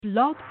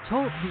Blog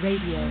Talk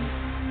Radio.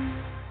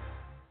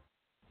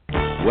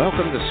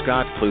 Welcome to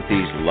Scott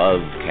Cluthe's Love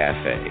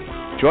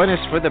Cafe. Join us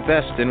for the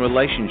best in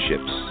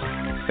relationships,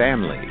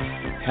 family,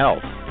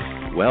 health,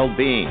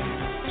 well-being,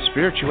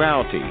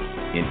 spirituality,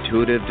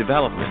 intuitive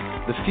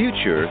development, the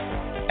future,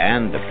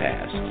 and the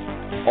past.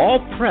 All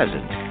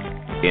present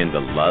in the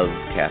Love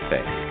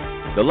Cafe.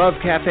 The Love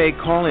Cafe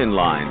call-in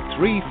line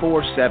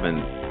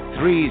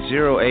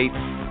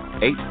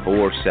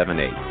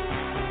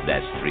 347-308-8478.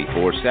 That's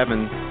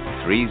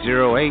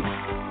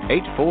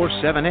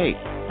 347-308-8478.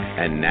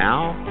 And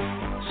now,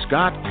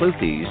 Scott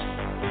Cluthe's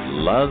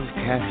Love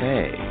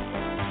Cafe.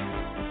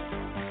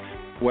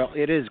 Well,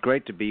 it is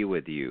great to be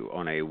with you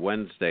on a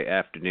Wednesday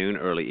afternoon,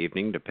 early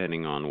evening,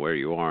 depending on where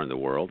you are in the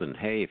world. And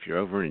hey, if you're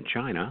over in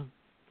China,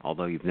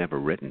 although you've never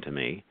written to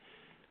me,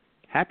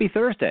 happy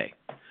Thursday.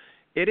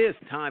 It is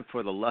time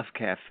for the Love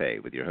Cafe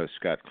with your host,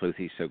 Scott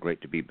Cluthe. So great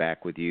to be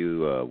back with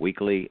you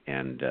weekly.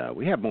 And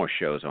we have more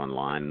shows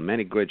online,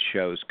 many good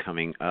shows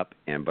coming up.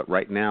 But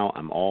right now,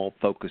 I'm all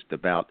focused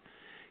about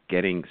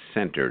getting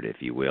centered, if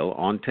you will,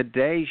 on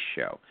today's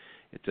show.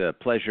 It's a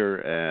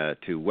pleasure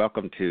to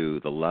welcome to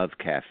the Love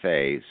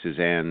Cafe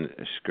Suzanne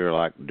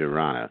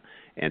Scurlock-Durana.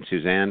 And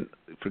Suzanne,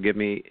 forgive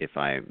me if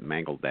I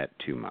mangled that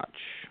too much.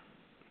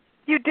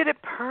 You did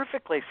it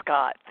perfectly,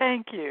 Scott.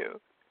 Thank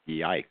you.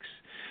 Yikes.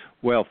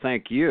 Well,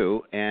 thank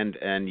you. And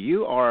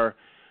you are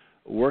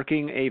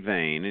working a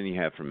vein, and you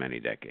have for many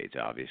decades,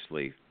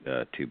 obviously,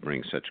 to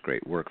bring such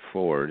great work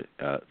forward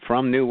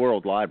from New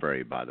World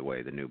Library, by the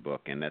way, the new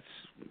book. And that's,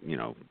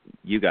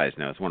 you guys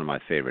know, it's one of my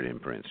favorite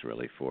imprints,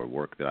 really, for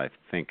work that I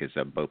think is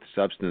of both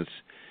substance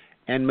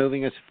and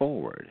moving us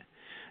forward.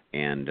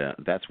 And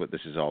that's what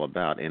this is all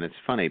about. And it's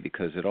funny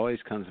because it always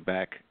comes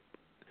back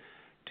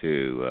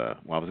to,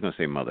 I was going to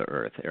say Mother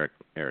Earth.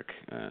 Eric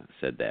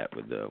said that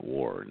with the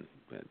war, and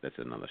that's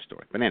another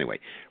story. But anyway,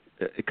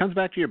 it comes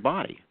back to your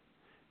body.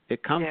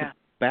 It comes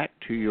back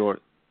to your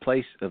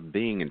place of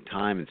being in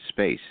time and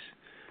space.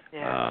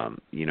 Yeah.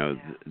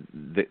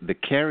 The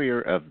carrier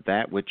of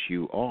that which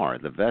you are,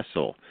 the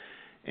vessel.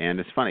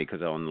 And it's funny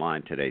because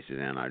online today,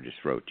 Suzanne, I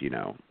just wrote, get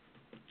out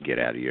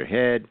of your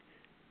head,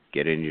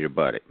 get into your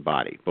body.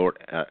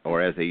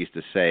 Or as they used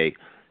to say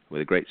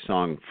with a great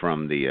song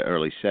from the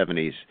early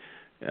 70s,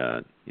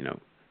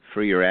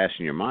 free your ass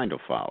and your mind will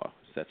follow.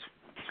 So that's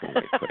one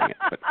way of putting it.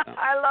 But,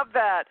 I love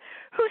that.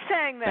 Who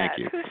sang that? Thank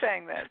you. Who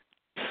sang that?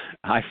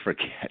 I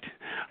forget.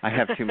 I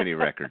have too many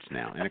records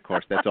now. And, of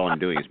course, that's all I'm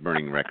doing is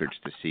burning records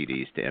to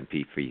CDs, to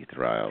MP3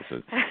 files.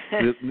 So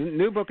the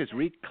new book is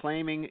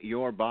Reclaiming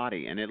Your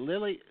Body. And it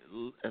literally,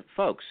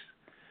 folks,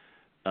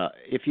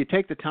 if you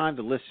take the time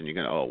to listen, you're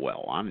going to,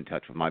 I'm in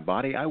touch with my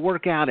body. I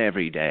work out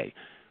every day.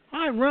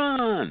 I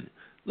run.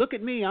 Look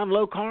at me. I'm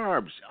low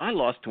carbs. I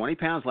lost 20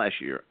 pounds last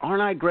year.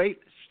 Aren't I great?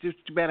 It's just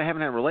too bad I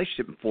haven't had a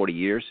relationship in 40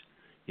 years.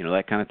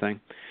 That kind of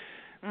thing.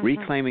 Mm-hmm.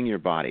 Reclaiming your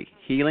body,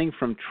 healing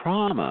from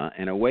trauma,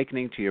 and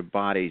awakening to your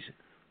body's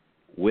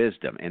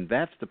wisdom. And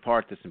that's the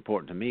part that's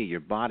important to me,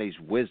 your body's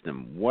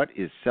wisdom. What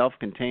is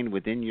self-contained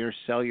within your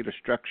cellular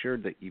structure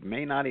that you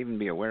may not even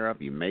be aware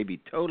of, you may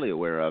be totally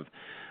aware of,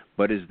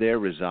 but is there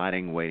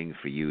residing, waiting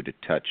for you to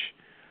touch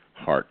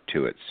heart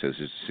to it. So,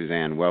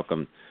 Suzanne,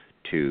 welcome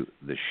to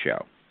the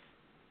show.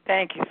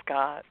 Thank you,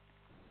 Scott.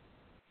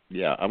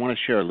 Yeah, I want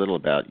to share a little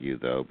about you,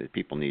 though, that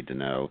people need to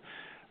know.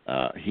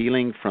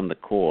 Healing from the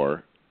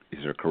Core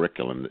is her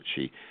curriculum that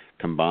she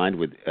combined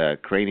with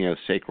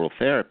craniosacral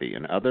therapy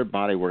and other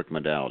bodywork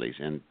modalities.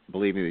 And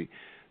believe me,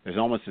 there's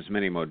almost as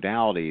many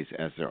modalities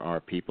as there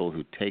are people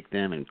who take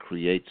them and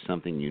create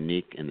something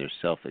unique in their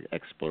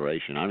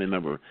self-exploration. I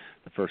remember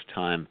the first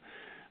time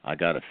I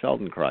got a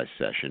Feldenkrais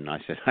session.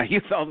 I said, "Are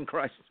you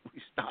Feldenkrais?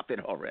 We stop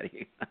it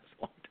already." That's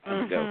a long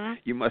time ago.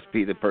 You must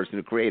be the person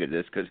who created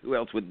this because who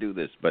else would do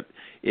this? But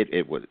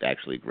it was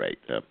actually great.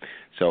 So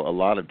a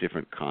lot of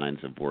different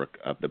kinds of work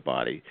of the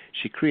body.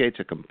 She creates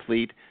a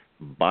complete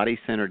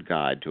body-centered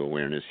guide to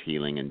awareness,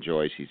 healing, and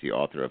joy. She's the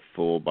author of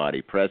Full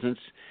Body Presence,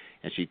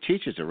 and she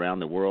teaches around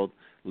the world,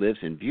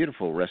 lives in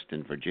beautiful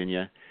Reston,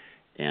 Virginia,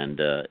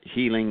 and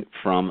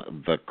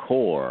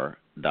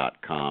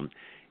healingfromthecore.com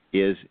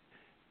is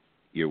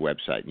your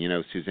website.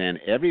 Suzanne,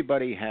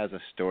 everybody has a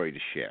story to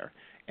share.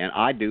 And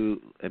I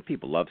do, and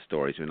people love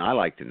stories, and I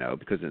like to know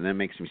because then that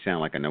makes me sound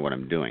like I know what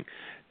I'm doing,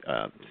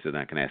 so that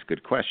I can ask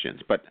good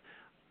questions. But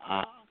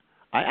I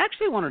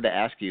actually wanted to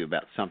ask you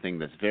about something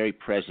that's very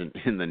present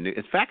in the news.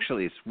 It's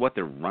what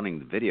they're running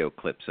the video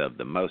clips of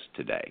the most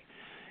today.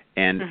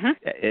 And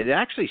it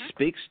actually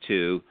speaks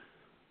to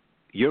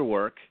your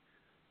work,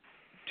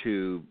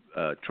 to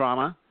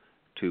trauma,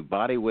 to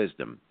body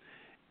wisdom.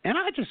 And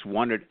I just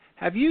wondered,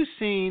 have you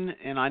seen,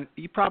 and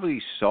you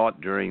probably saw it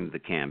during the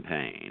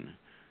campaign,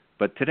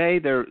 but today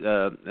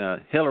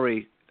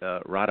Hillary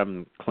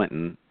Rodham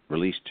Clinton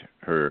released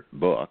her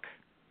book,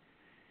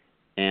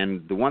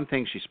 and the one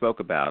thing she spoke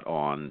about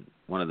on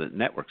one of the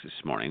networks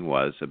this morning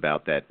was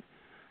about that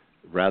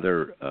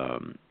rather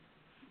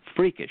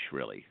freakish,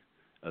 really,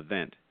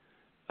 event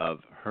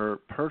of her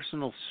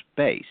personal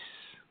space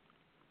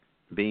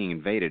being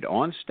invaded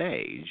on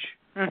stage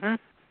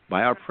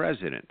by our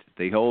president.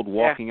 The old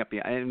walking up the.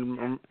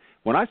 And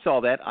when I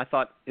saw that, I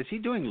thought, is he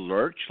doing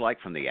Lurch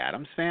like from the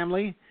Addams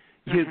Family?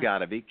 You got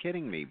to be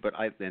kidding me! But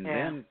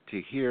then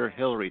to hear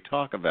Hillary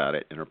talk about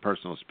it in her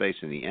personal space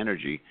and the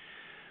energy,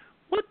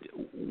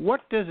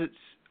 what does it?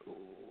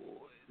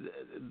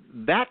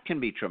 That can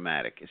be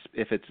traumatic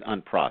if it's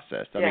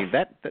unprocessed. I mean,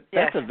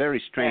 that's a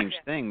very strange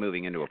thing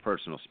moving into a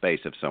personal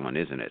space of someone,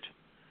 isn't it?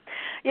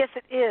 Yes,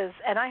 it is.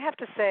 And I have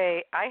to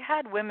say, I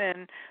had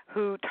women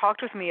who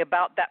talked with me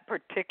about that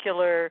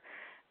particular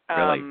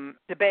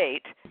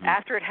debate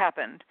after it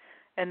happened,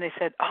 and they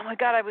said, "Oh my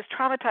God, I was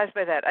traumatized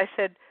by that." I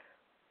said,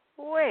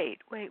 "Wait.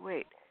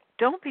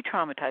 Don't be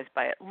traumatized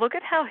by it. Look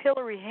at how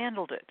Hillary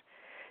handled it.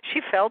 She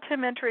felt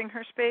him entering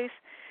her space.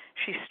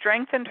 She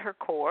strengthened her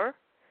core.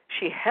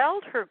 She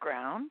held her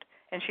ground,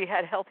 and she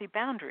had healthy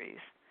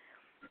boundaries.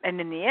 And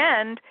in the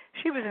end,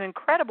 she was an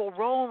incredible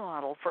role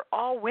model for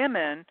all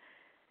women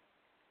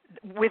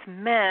with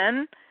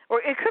men,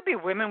 or it could be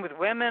women with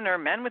women or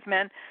men with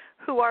men,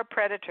 who are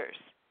predators.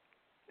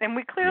 And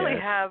we clearly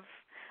have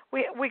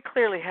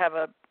clearly have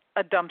a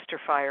dumpster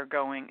fire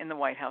going in the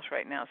White House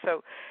right now.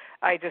 So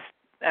I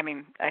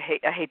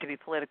hate to be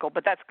political,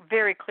 but that's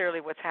very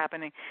clearly what's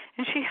happening.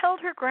 And she held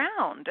her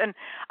ground. And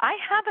I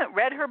haven't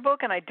read her book,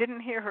 and I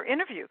didn't hear her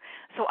interview,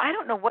 so I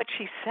don't know what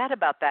she said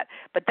about that.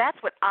 But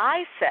that's what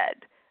I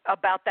said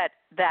about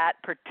that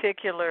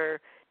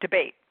particular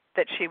debate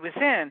that she was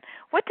in.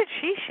 What did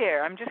she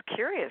share? I'm just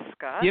curious,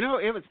 Scott. You know,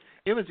 it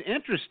was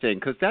interesting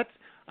because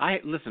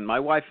listen. My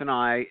wife and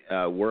I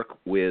work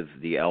with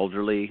the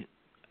elderly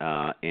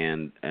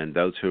and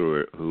those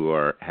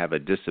who have a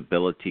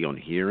disability on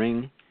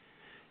hearing.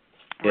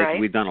 Right.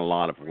 We've done a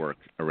lot of work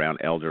around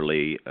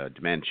elderly,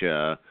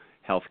 dementia,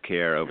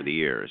 healthcare over the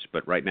years,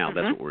 but right now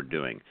that's what we're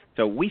doing.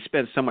 So we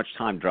spend so much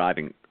time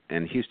driving,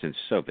 and Houston's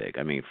so big.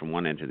 I mean, from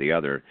one end to the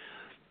other,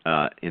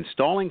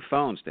 installing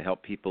phones to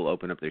help people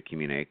open up their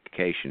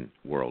communication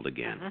world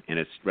again, and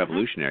it's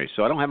revolutionary.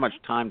 So I don't have much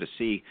time to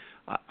see.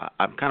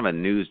 I'm kind of a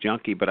news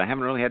junkie, but I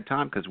haven't really had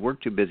time because we're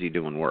too busy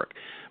doing work.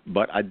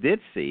 But I did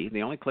see,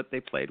 the only clip they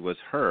played was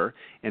her,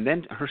 and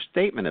then her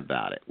statement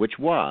about it, which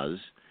was,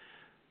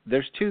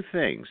 There's two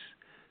things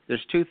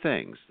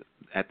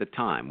at the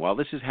time. While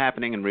this is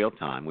happening in real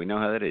time, we know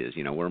how that is.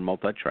 You know, we're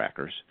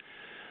multi-trackers.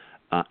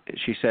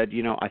 She said,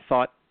 I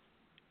thought,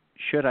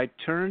 should I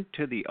turn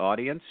to the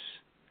audience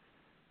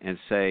and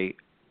say,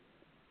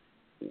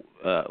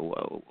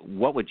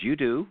 what would you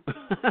do?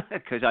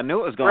 Because I knew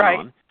what was going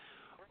on.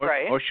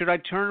 Or should I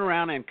turn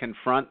around and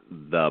confront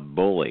the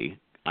bully?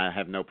 I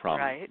have no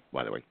problem,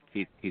 by the way.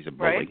 He's a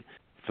bully.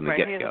 From the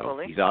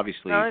get-go. He's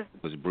obviously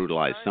was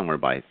brutalized somewhere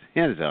by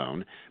his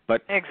own.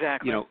 But,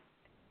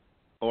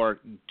 or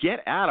get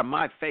out of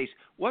my face.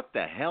 What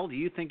the hell do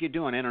you think you're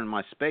doing entering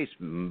my space,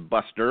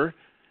 buster?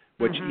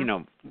 Which,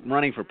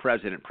 running for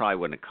president probably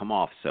wouldn't have come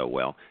off so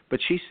well. But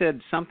she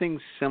said something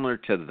similar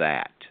to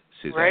that,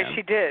 Suzanne. Right,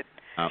 she did.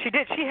 She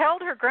did. She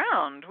held her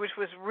ground, which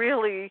was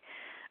really,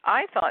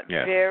 I thought,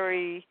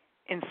 very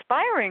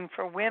inspiring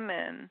for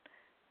women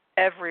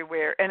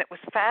everywhere. And it was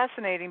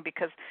fascinating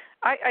because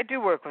I do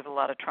work with a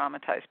lot of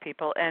traumatized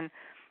people, and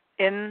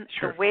in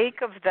the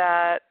wake of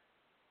that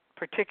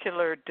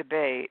particular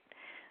debate,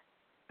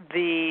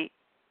 the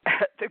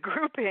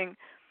grouping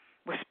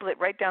was split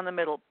right down the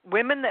middle.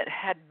 Women that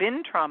had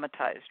been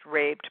traumatized,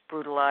 raped,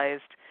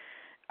 brutalized,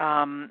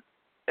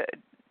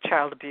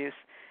 child abuse,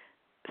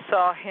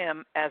 saw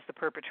him as the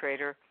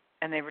perpetrator,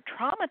 and they were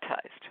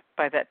traumatized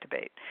by that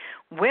debate.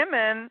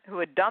 Women who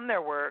had done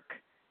their work,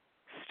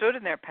 stood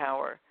in their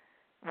power,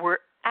 were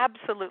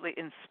absolutely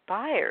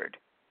inspired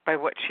by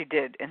what she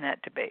did in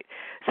that debate.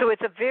 So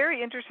it's a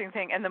very interesting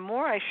thing. And the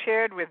more I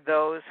shared with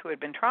those who had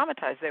been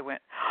traumatized, they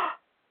went, oh,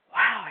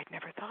 wow, I'd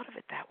never thought of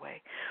it that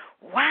way.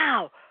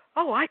 Wow,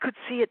 oh, I could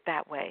see it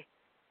that way.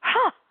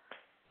 Huh,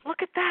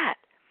 look at that.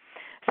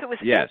 So it was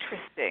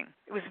interesting.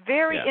 It was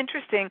very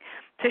interesting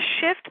to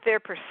shift their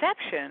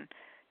perception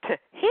to,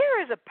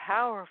 here is a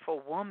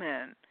powerful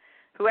woman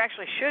who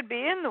actually should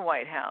be in the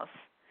White House.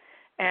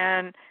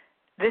 And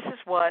this is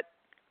what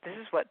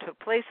took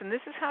place, and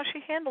this is how she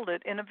handled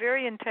it in a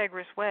very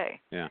integrous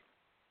way. Yeah.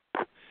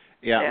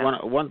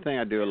 One thing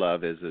I do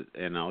love is that,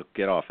 and I'll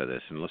get off of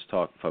this, and let's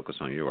focus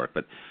on your work,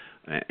 but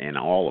and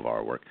all of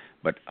our work.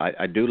 But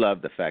I do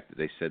love the fact that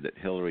they said that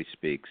Hillary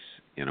speaks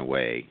in a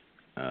way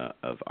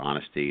of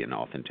honesty and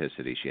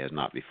authenticity she has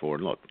not before.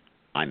 And look,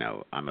 I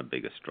know I'm a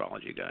big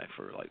astrology guy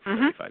for like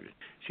 35 years.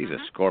 She's a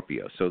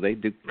Scorpio, so they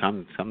do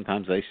come.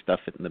 Sometimes they stuff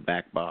it in the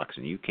back box,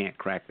 and you can't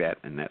crack that.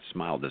 And that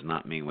smile does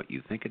not mean what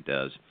you think it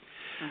does.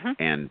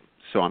 And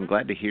so I'm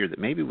glad to hear that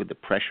maybe with the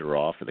pressure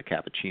off of the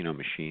cappuccino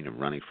machine of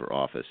running for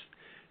office,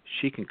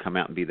 she can come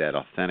out and be that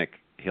authentic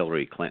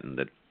Hillary Clinton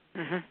that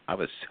I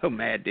was so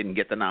mad didn't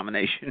get the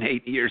nomination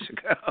 8 years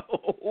ago.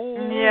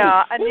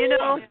 Yeah, and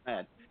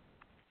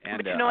and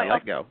but I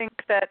let go.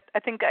 I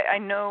think I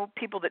know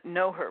people that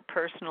know her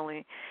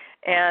personally,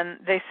 and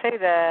they say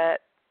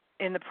that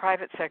in the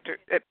private sector,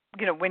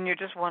 when you're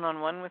just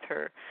one-on-one with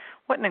her,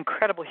 what an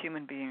incredible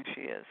human being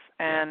she is.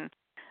 And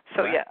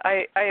so,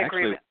 I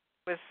agree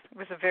with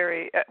was a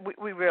very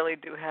we really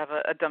do have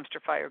a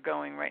dumpster fire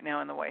going right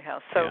now in the White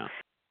House. So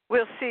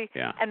we'll see.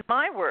 Yeah. And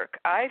my work,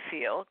 I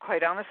feel,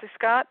 quite honestly,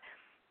 Scott,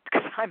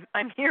 because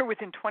I'm here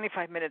within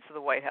 25 minutes of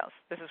the White House.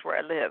 This is where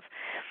I live.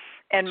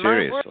 And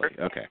seriously, my work,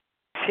 okay.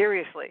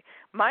 Seriously,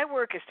 my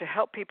work is to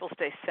help people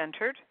stay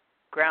centered,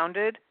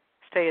 grounded,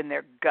 stay in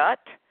their gut,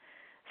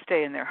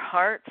 stay in their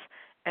hearts,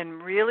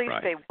 and really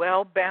stay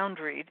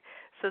well-boundaried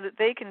so that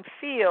they can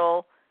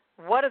feel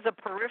what is a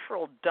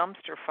peripheral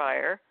dumpster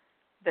fire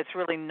that's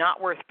really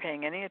not worth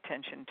paying any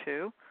attention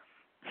to,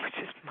 which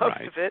is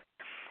most of it,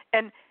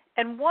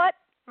 and what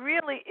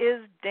really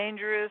is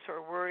dangerous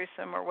or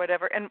worrisome or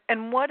whatever,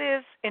 and what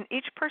is in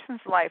each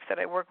person's life that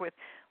I work with,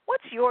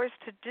 what's yours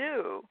to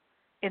do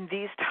in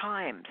these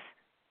times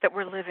that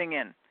we're living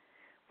in?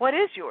 What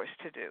is yours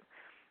to do?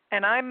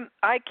 And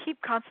I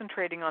keep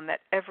concentrating on that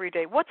every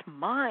day. What's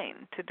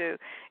mine to do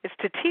is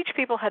to teach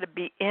people how to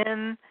be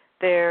in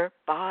their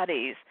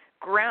bodies,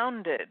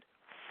 grounded,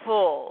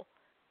 full,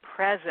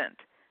 present,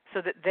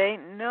 so that they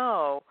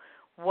know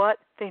what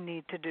they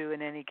need to do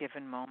in any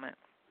given moment.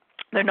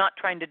 They're not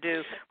trying to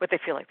do what they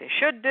feel like they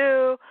should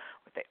do,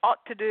 what they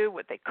ought to do,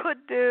 what they could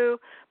do,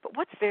 but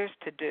what's theirs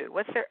to do?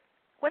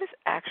 What is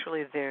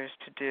actually theirs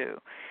to do?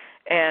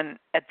 And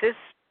at this,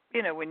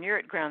 when you're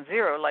at ground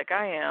zero like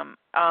I am,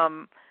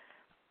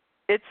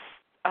 it's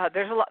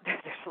there's a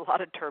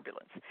lot of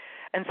turbulence,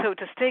 and so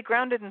to stay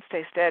grounded and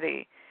stay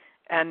steady,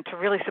 and to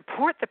really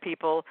support the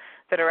people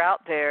that are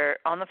out there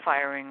on the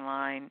firing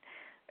line,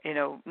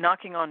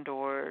 knocking on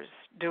doors,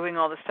 doing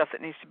all the stuff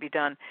that needs to be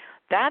done.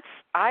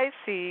 I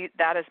see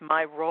that as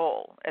my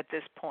role at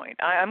this point.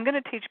 I'm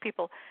going to teach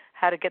people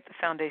how to get the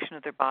foundation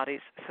of their bodies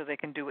so they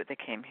can do what they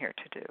came here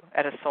to do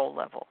at a soul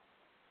level.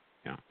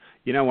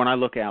 Yeah. When I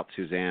look out,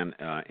 Suzanne,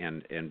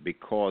 and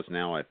because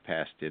now I've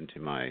passed into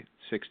my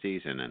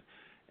 60s and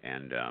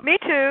me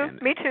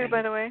too,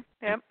 by the way.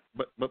 Yep.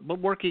 But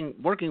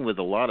working with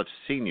a lot of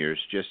seniors,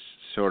 just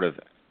sort of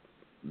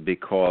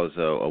because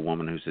a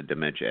woman who's a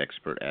dementia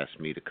expert asked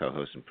me to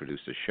co-host and produce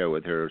a show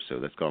with her, so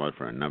that's gone on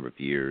for a number of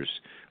years.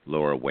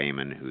 Laura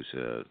Wayman, who's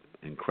an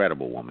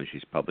incredible woman,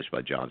 she's published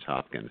by Johns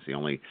Hopkins, the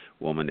only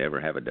woman to ever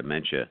have a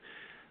dementia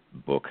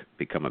book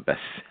become a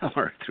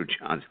bestseller through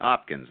Johns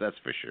Hopkins, that's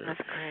for sure.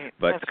 That's great.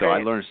 But that's so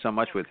great. I learned so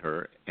much with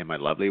her and my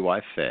lovely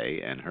wife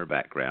Faye and her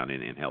background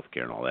in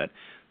healthcare and all that.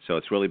 So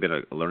it's really been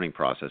a learning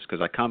process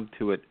because I come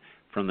to it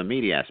from the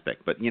media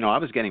aspect. But, I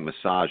was getting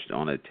massaged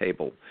on a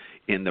table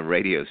in the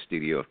radio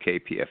studio of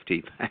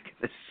KPFT back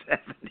in the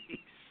 70s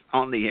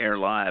on the air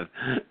live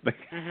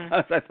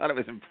because I thought it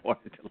was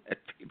important to let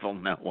people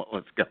know what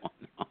was going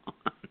on.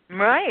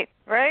 Right.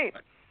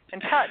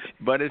 And touch.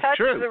 But it's touch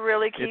true. Touch is a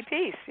really key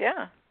piece,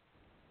 yeah.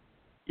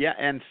 Yeah,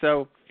 and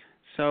so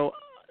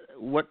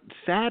what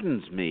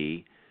saddens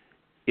me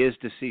is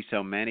to see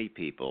so many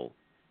people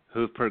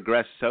who've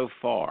progressed so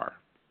far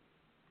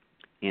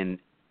in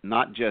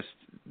not just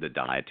the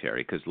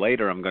dietary, because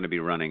later I'm going to be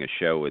running a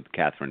show with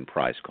Catherine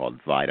Price called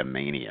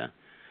Vitamania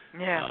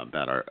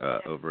about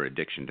our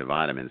over-addiction to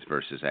vitamins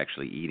versus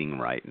actually eating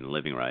right and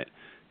living right,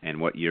 and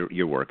what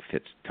your work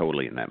fits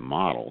totally in that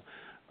model,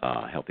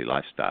 healthy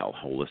lifestyle,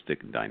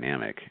 holistic,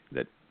 dynamic,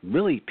 that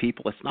really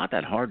people, it's not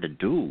that hard to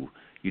do.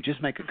 You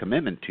just make a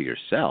commitment to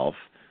yourself,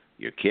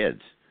 your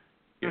kids,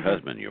 your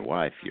husband, your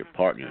wife, your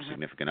partner, your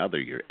significant other,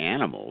 your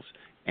animals,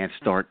 and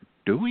start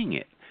doing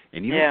it.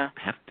 And you don't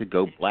have to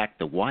go black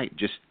to white.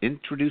 Just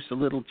introduce a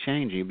little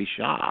change and you'll be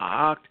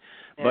shocked.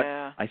 But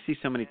I see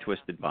so many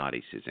twisted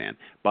bodies, Suzanne.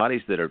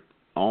 Bodies that are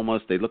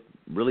almost, they look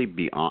really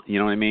beyond, you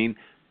know what I mean?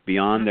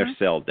 Beyond their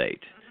sell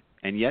date.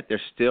 And yet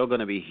they're still going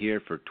to be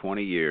here for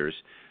 20 years.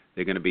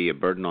 They're going to be a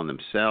burden on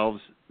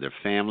themselves, their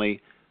family,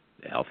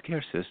 the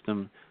healthcare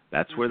system.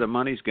 That's where the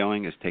money's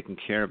going, is taking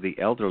care of the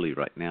elderly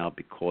right now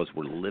because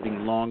we're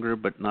living longer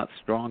but not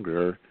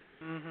stronger.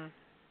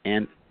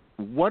 And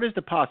what is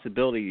the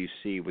possibility you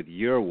see with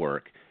your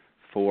work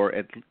for,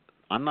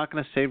 I'm not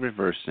going to say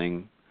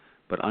reversing,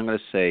 but I'm going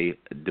to say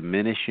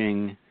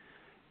diminishing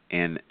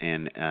and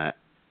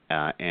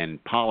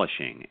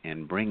polishing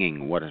and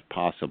bringing what is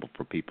possible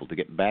for people to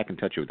get back in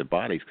touch with their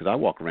bodies? Because I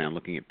walk around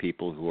looking at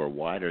people who are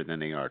wider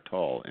than they are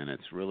tall, and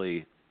it's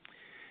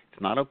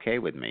not okay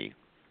with me.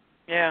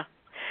 Yeah.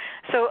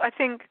 So I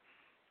think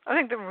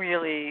the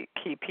really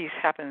key piece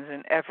happens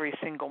in every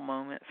single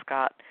moment,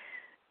 Scott.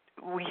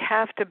 We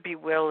have to be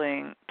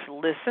willing to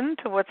listen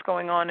to what's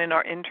going on in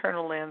our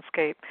internal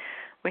landscape.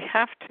 We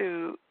have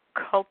to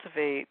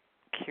cultivate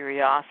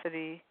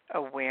curiosity,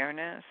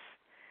 awareness,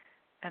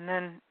 and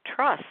then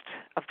trust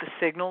of the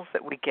signals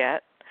that we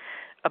get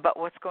about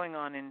what's going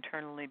on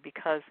internally,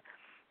 because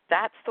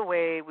that's the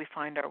way we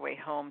find our way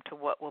home to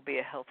what will be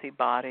a healthy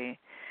body.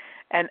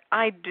 And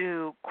I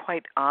do,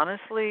 quite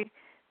honestly,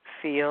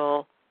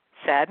 feel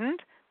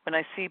saddened when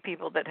I see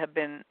people that have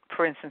been,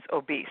 for instance,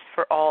 obese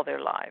for all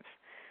their lives,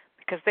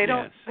 because they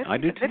don't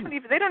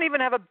even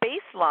have a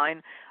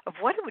baseline of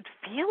what it would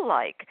feel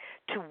like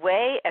to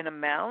weigh an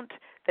amount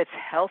that's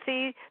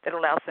healthy, that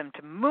allows them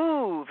to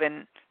move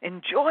and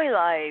enjoy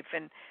life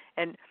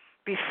and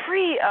be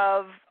free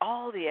of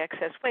all the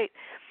excess weight.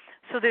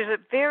 So there's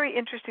a very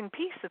interesting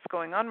piece that's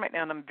going on right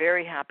now, and I'm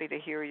very happy to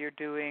hear you're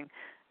doing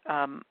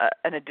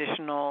an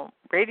additional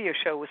radio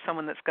show with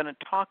someone that's going to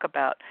talk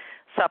about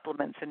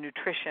supplements and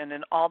nutrition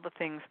and all the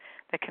things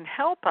that can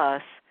help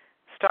us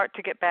start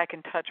to get back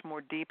in touch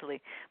more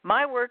deeply.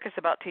 My work is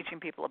about teaching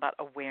people about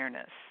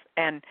awareness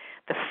and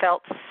the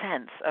felt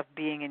sense of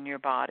being in your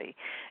body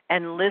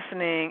and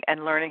listening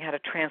and learning how to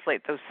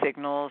translate those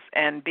signals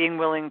and being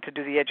willing to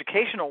do the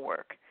educational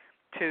work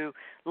to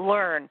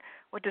learn,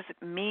 what does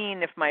it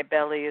mean if my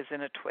belly is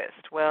in a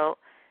twist? Well,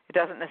 it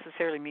doesn't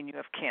necessarily mean you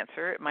have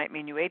cancer. It might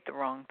mean you ate the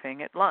wrong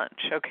thing at lunch,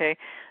 okay?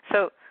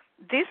 So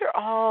these are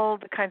all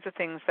the kinds of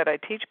things that I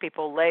teach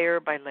people layer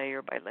by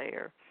layer by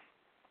layer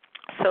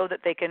so that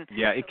they can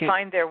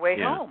find their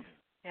way home.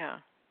 Yeah,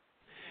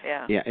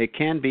 it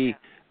can be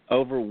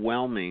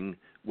overwhelming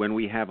when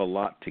we have a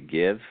lot to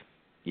give.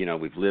 You know,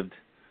 we've lived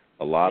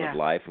a lot of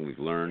life and we've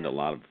learned a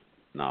lot of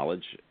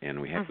knowledge,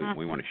 and we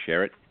want to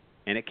share it.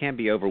 And it can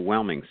be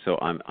overwhelming. So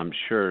I'm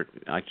sure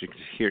I can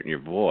hear it in your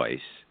voice,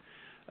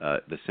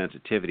 the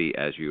sensitivity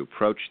as you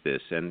approach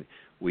this. And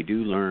we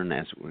do learn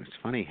it's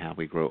funny how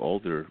we grow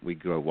older, we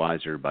grow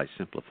wiser by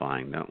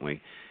simplifying, don't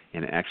we?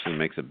 And it actually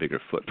makes a bigger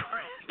footprint.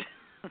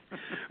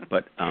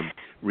 But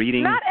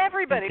reading, not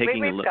everybody.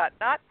 Taking wait, Scott.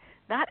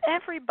 Not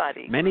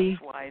everybody grows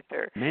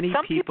wiser.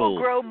 Some people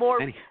grow more.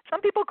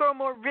 Some people grow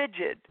more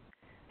rigid.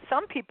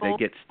 Some people they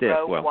get stiff.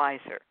 grow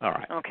wiser. All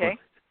right. Okay.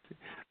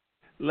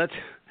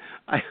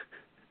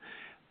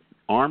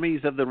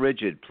 Armies of the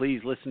rigid,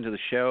 please listen to the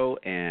show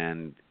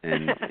and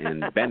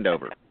bend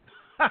over.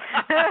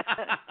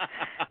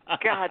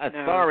 God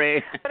no.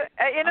 Sorry. But,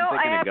 I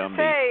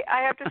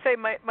have to say,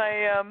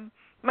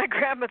 my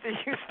grandmother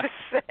used to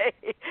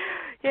say,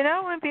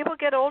 when people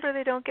get older,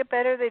 they don't get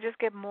better, they just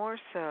get more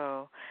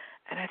so.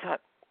 And I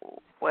thought,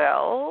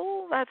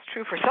 well, that's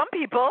true for some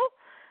people,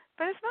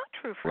 but it's not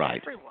true for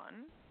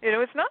everyone.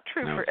 It's not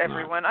true for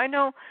everyone. I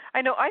know.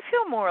 I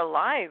feel more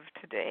alive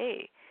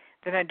today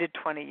than I did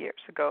 20 years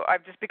ago.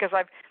 Because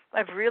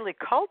I've really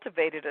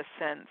cultivated a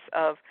sense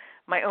of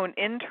my own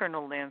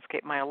internal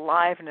landscape, my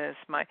aliveness,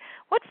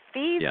 what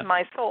feeds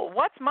my soul,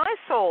 what's my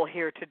soul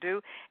here to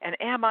do, and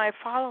am I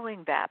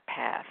following that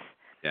path?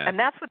 Yeah. And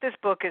that's what this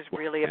book is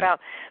really about,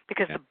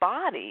 because the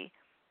body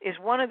is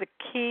one of the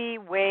key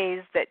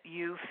ways that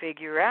you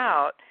figure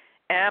out,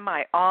 am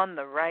I on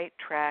the right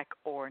track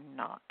or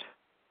not?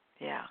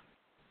 Yeah.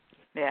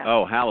 Yeah.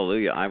 Oh,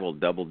 hallelujah. I will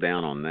double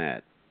down on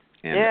that.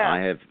 And I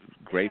have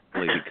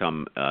gratefully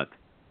become,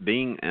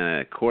 being an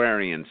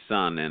Aquarian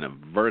sun and a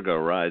Virgo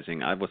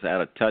rising, I was out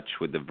of touch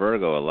with the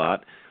Virgo a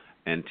lot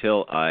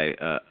until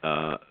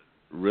I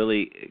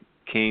really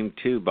came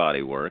to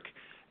body work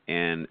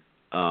and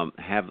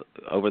have,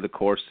 over the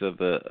course of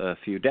a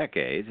few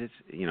decades, it's,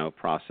 a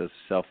process of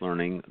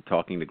self-learning,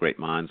 talking to great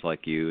minds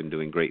like you and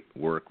doing great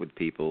work with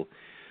people,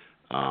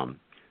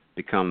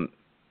 become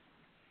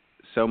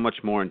so much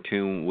more in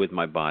tune with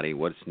my body,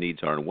 what its needs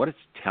are, and what it's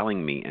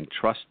telling me, and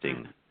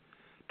trusting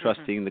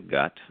the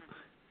gut,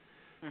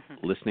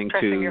 listening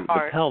to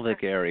the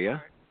pelvic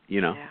area,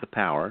 the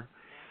power,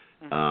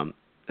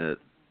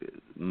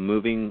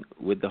 moving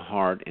with the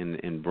heart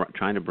and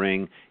trying to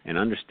bring and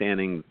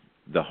understanding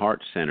the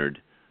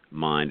heart-centered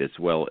mind as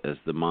well as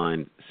the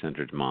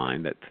mind-centered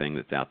mind, that thing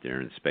that's out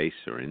there in space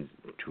or in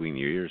between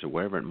your ears or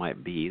wherever it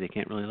might be. They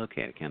can't really look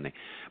at it, can they?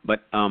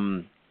 But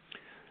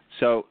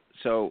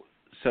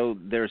so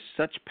there's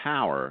such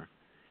power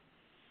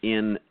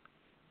in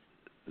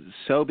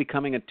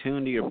becoming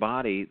attuned to your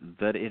body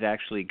that it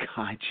actually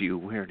guides you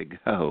where to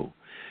go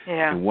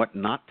and what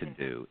not to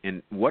do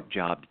and what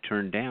job to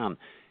turn down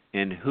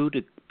and who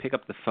to pick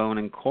up the phone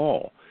and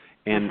call.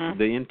 And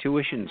the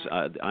intuitions,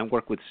 I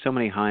work with so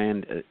many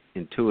high-end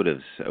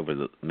intuitives over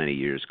the many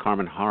years.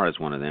 Carmen Hara is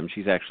one of them.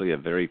 She's actually a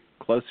very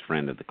close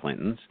friend of the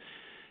Clintons.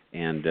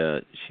 And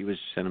she was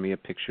sending me a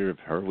picture of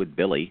her with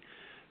Billy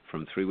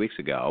from 3 weeks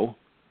ago,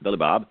 Billy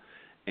Bob,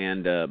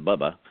 and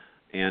Bubba,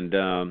 and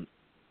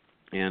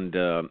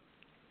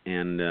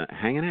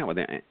hanging out with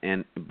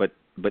them.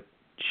 But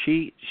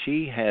she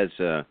has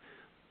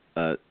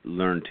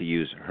learned to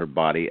use her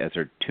body as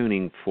her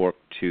tuning fork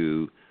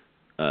to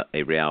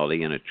a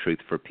reality and a truth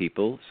for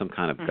people, some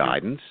kind of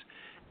guidance,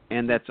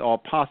 and that's all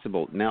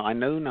possible. Now, I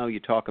know you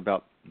talk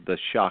about the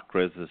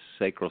chakras, the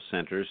sacral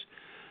centers,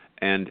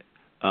 and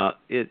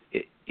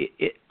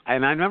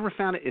and I never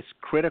found it's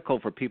critical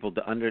for people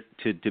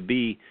to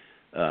be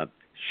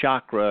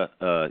chakra,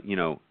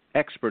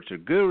 experts or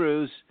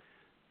gurus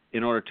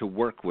in order to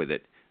work with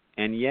it.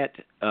 And yet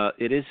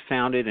it is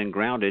founded and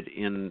grounded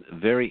in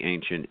very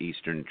ancient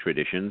Eastern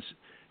traditions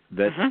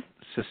that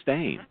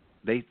sustain.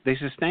 They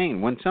sustain.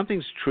 When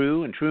something's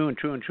true and true and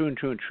true and true and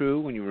true and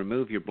true, when you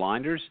remove your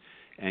blinders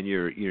and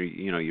your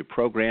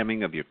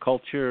programming of your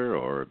culture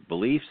or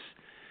beliefs,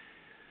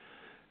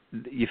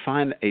 you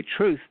find a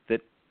truth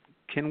that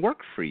can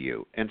work for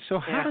you. And so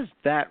how does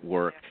that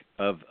work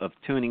of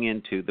tuning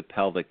into the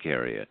pelvic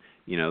area,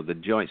 the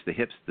joints, the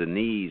hips, the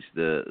knees,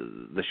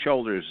 the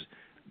shoulders,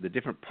 the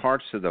different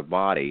parts of the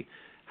body?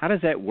 How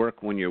does that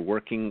work when you're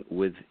working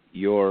with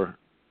your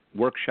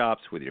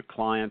workshops with your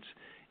clients.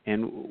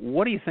 And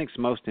what do you think is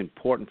most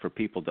important for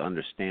people to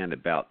understand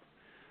about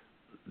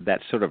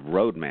that sort of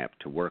roadmap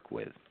to work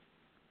with?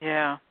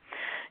 Yeah.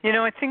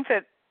 I think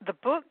that the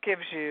book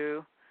gives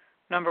you,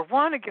 number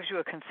one, it gives you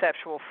a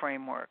conceptual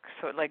framework.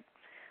 So it like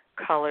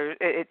color,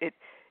 it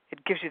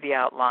gives you the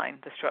outline,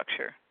 the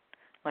structure,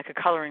 like a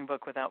coloring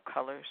book without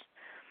colors,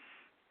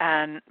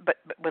 but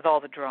with all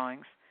the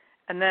drawings.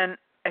 And then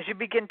as you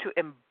begin to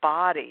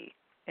embody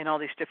in all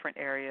these different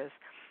areas,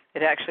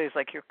 it actually is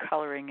like you're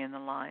coloring in the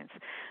lines.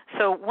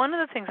 So one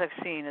of the things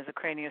I've seen as a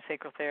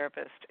craniosacral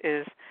therapist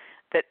is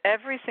that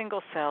every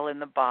single cell in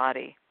the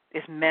body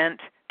is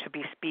meant to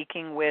be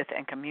speaking with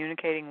and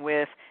communicating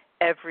with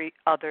every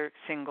other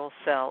single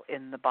cell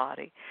in the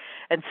body.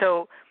 And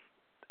so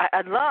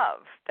I love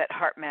that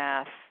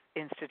HeartMath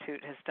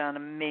Institute has done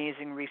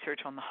amazing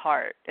research on the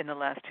heart in the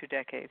last 2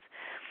 decades.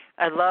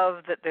 I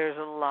love that there's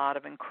a lot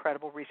of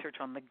incredible research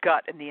on the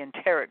gut and the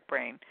enteric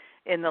brain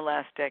in the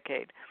last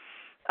decade.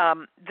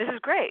 This is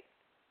great,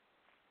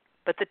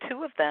 but the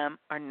two of them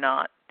are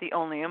not the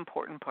only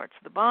important parts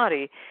of the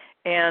body,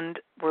 and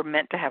we're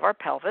meant to have our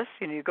pelvis.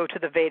 You go to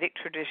the Vedic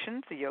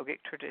traditions, the yogic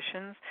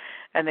traditions,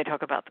 and they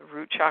talk about the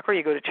root chakra.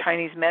 You go to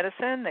Chinese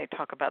medicine, they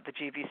talk about the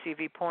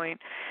GVCV point.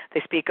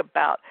 They speak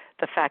about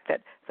the fact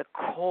that the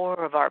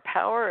core of our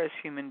power as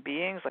human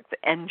beings, like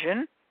the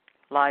engine,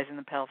 lies in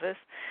the pelvis.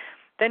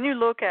 Then you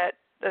look at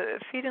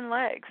feet and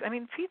legs. I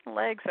mean, feet and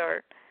legs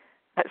are,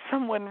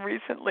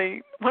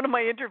 one of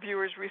my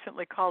interviewers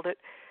recently called it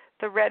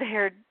the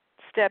red-haired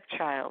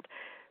stepchild.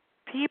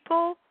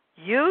 People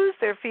use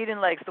their feet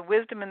and legs, the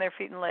wisdom in their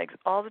feet and legs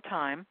all the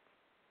time,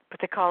 but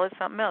they call it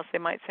something else. They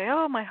might say,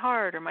 oh, my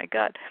heart or my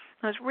gut.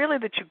 And it's really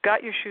that you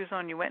got your shoes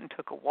on, you went and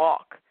took a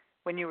walk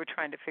when you were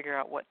trying to figure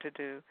out what to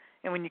do,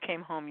 and when you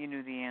came home, you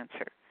knew the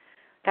answer.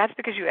 That's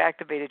because you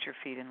activated your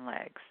feet and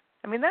legs.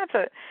 I mean, that's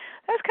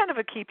kind of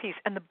a key piece.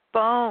 And the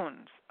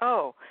bones.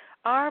 Oh,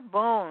 our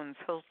bones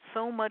hold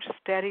so much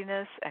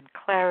steadiness and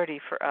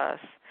clarity for us.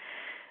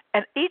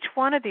 And each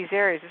one of these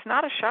areas is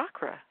not a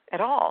chakra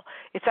at all.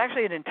 It's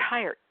actually an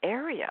entire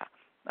area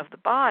of the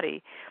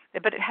body,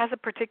 but it has a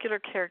particular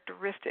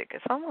characteristic.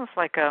 It's almost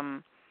like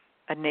a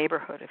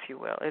neighborhood, if you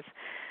will. It's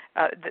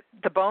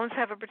the bones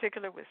have a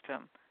particular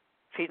wisdom.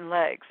 Feet and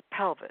legs,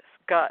 pelvis,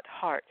 gut,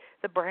 heart,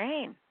 the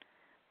brain.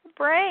 The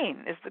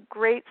brain is the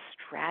great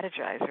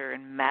strategizer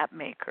and map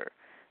maker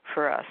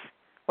for us.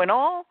 When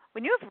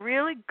you have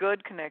really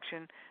good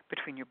connection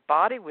between your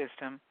body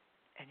wisdom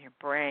and your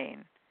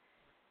brain,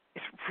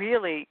 it's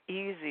really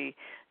easy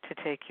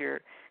to take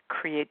your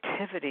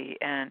creativity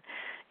and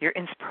your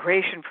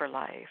inspiration for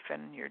life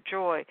and your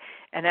joy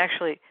and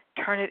actually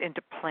turn it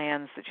into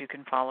plans that you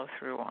can follow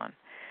through on.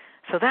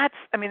 So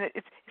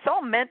it's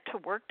all meant to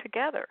work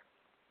together.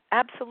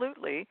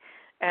 Absolutely.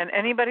 And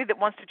anybody that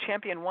wants to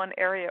champion one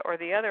area or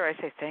the other, I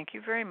say, thank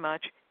you very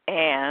much.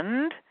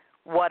 And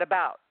what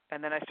about?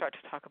 And then I start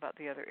to talk about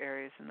the other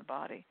areas in the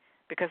body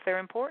because they're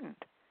important.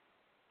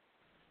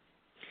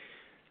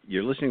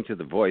 You're listening to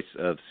the voice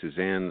of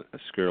Suzanne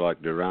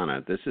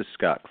Scurlock-Durana. This is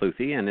Scott Cluthe,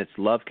 and it's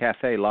Love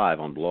Cafe Live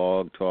on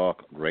Blog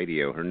Talk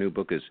Radio. Her new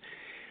book is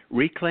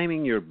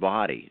Reclaiming Your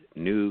Body,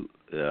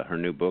 her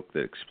new book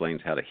that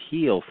explains how to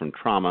heal from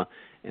trauma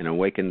and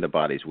awaken the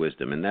body's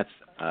wisdom. And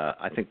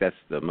I think that's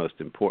the most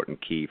important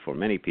key for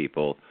many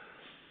people,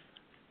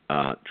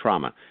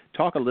 trauma.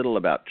 Talk a little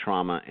about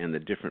trauma and the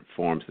different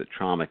forms that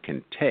trauma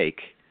can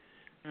take,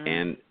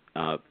 and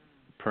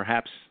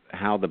perhaps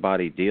how the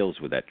body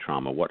deals with that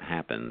trauma. What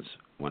happens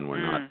when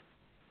we're not,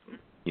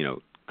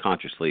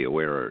 consciously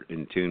aware or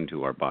in tune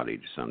to our body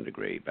to some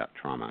degree about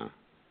trauma?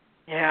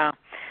 Yeah.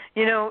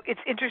 It's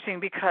interesting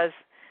because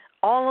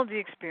all of the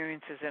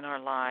experiences in our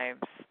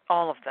lives,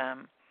 all of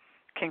them,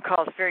 can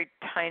cause very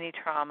tiny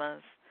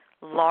traumas,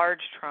 large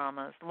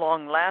traumas,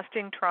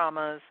 long-lasting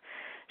traumas,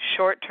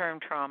 short-term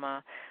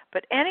trauma.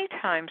 But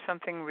anytime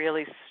something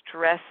really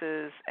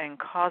stresses and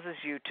causes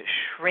you to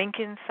shrink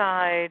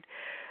inside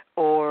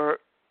or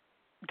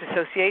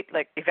dissociate,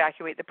 like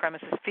evacuate the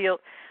premises, feel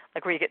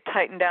like where you get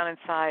tightened down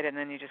inside and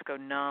then you just go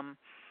numb,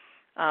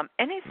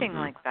 anything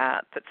like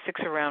that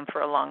sticks around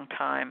for a long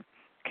time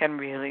can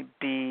really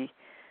be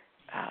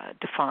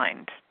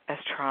defined as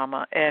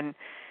trauma. And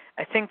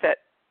I think that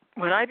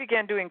when I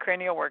began doing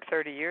cranial work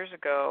 30 years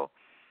ago,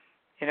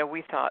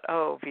 we thought,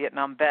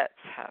 Vietnam vets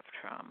have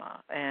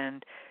trauma.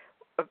 And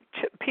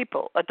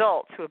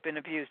adults who have been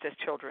abused as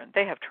children,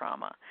 they have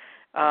trauma.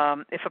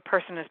 If a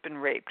person has been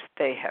raped,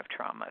 they have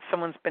trauma. If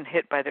someone's been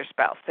hit by their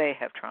spouse, they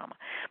have trauma.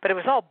 But it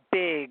was all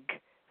big,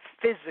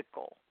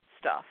 physical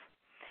stuff.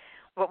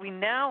 What we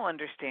now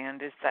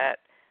understand is that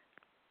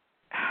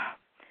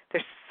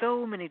there's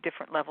so many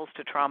different levels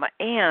to trauma,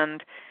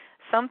 and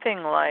something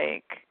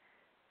like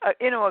a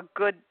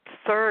good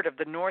third of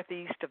the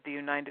northeast of the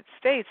United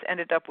States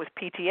ended up with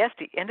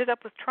PTSD, ended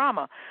up with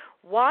trauma,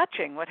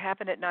 watching what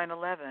happened at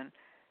 9/11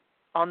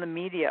 on the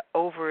media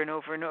over and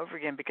over and over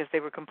again because they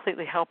were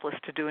completely helpless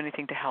to do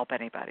anything to help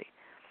anybody.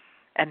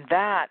 And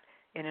that,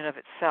 in and of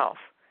itself,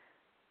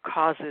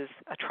 causes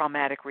a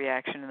traumatic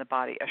reaction in the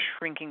body, a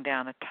shrinking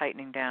down, a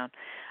tightening down,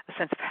 a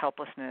sense of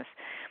helplessness.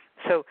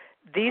 So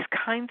these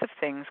kinds of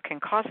things can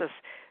cause us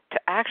to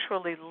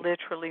actually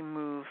literally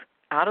move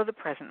out of the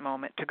present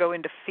moment to go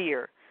into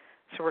fear.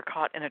 So we're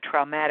caught in a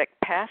traumatic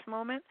past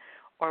moment,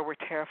 or we're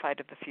terrified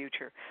of the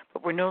future.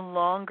 But we're no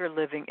longer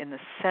living in the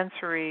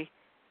sensory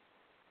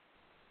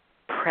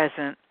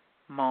present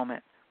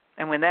moment.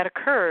 And when that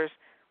occurs,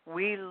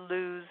 we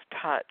lose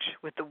touch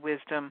with the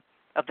wisdom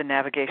of the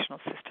navigational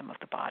system of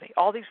the body.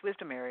 All these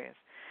wisdom areas,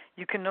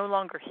 you can no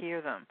longer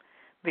hear them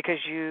because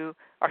you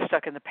are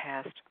stuck in the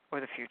past or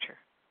the future.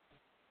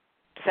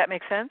 Does that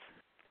make sense?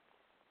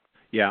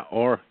 Yeah,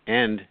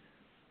 and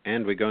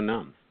we go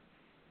numb.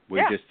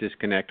 We just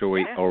disconnect, or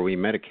we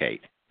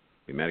medicate.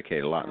 We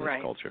medicate a lot in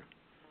this culture.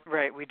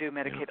 Right, we do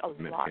medicate a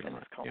lot in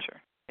this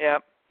culture. Yeah.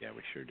 Yep. Yeah,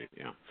 we sure do.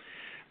 Yeah.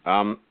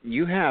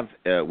 You have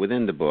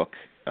within the book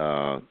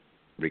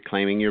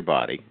Reclaiming Your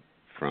Body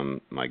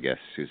from my guest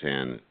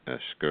Suzanne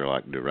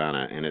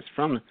Scurlock-Durana, and it's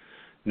from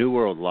New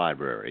World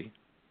Library,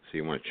 so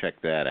you want to check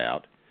that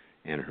out,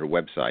 and her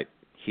website,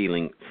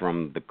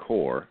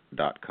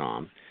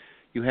 healingfromthecore.com.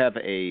 You have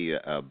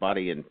a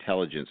body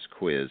intelligence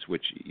quiz,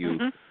 which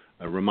you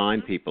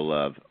remind people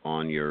of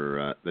on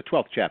your the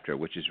 12th chapter,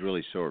 which is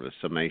really sort of a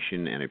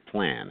summation and a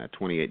plan, a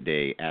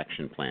 28-day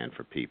action plan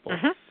for people,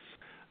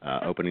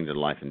 opening to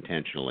life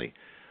intentionally.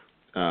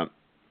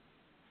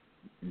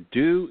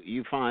 Do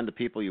you find the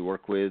people you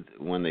work with,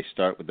 when they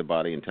start with the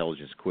body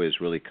intelligence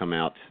quiz, really come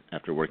out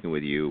after working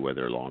with you,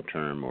 whether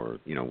long-term or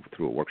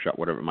through a workshop,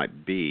 whatever it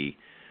might be,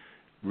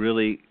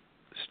 really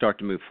start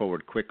to move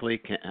forward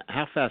quickly?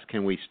 How fast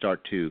can we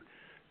start to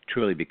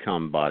truly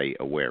become body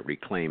aware,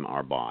 reclaim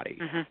our body?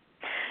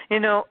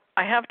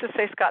 I have to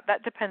say, Scott,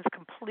 that depends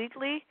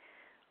completely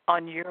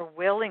on your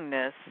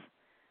willingness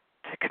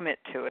to commit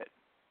to it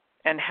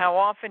and how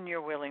often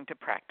you're willing to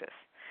practice.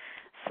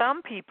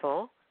 Some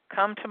people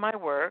come to my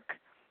work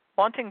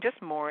wanting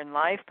just more in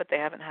life, but they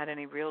haven't had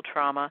any real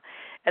trauma,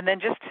 and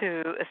then just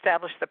to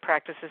establish the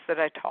practices that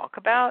I talk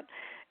about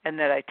and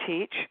that I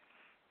teach,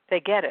 they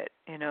get it.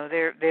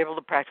 They're able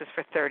to practice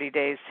for 30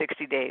 days,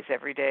 60 days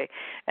every day,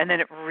 and then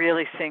it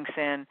really sinks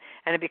in,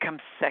 and it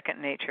becomes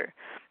second nature.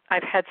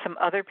 I've had some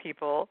other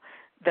people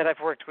that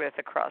I've worked with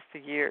across the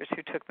years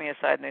who took me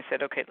aside and they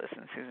said, okay,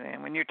 listen,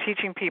 Suzanne, when you're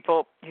teaching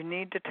people, you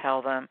need to tell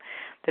them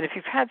that if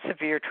you've had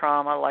severe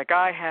trauma like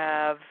I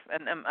have,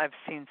 and I've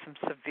seen some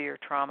severe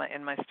trauma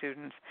in my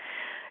students,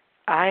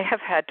 I have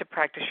had to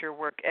practice your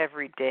work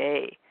every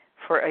day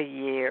for a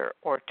year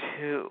or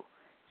two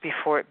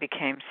before it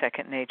became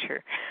second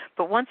nature.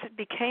 But once it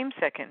became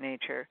second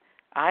nature,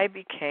 I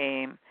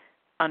became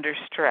under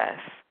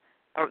stress,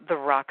 or the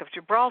Rock of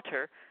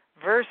Gibraltar,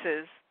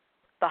 versus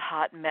the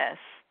hot mess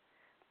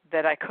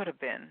that I could have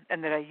been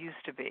and that I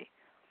used to be.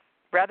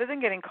 Rather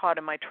than getting caught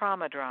in my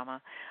trauma drama,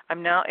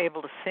 I'm now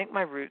able to sink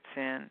my roots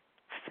in,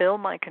 fill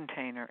my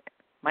container,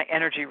 my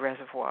energy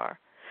reservoir,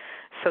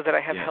 so that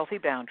I have healthy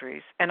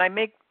boundaries, and I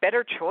make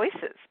better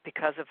choices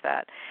because of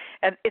that.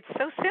 And it's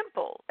so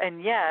simple,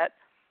 and yet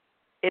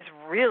it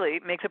really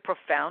makes a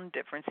profound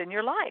difference in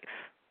your life.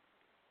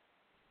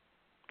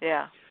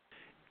 Yeah.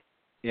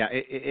 Yeah,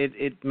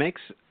 it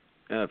makes,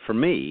 for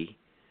me,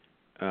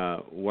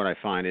 what I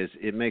find is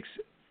it makes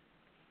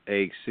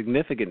a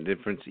significant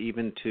difference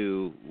even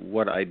to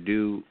what I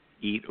do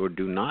eat or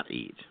do not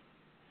eat.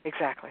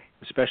 Exactly.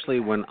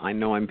 Especially when I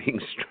know I'm being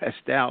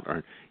stressed out,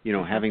 or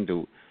having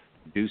to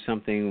do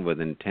something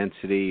with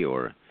intensity,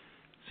 or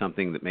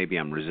something that maybe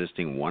I'm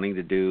resisting wanting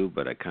to do,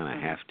 but I kind of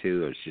have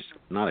to. It's just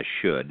not a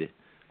should,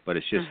 but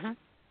it's just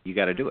you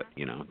got to do it,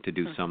 to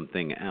do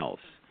something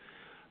else.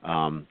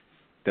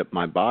 That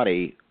my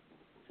body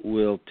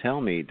will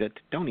tell me that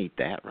don't eat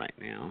that right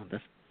now.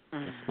 That's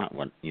not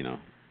what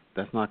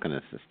That's not going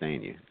to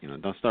sustain you.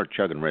 Don't start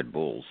chugging Red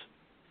Bulls.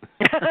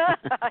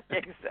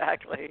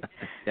 Exactly.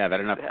 Yeah, I've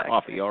had enough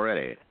coffee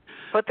already.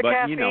 Put the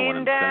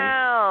caffeine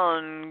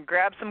down. Saying.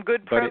 Grab some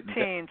good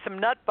protein, some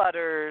nut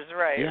butters.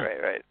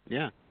 Right.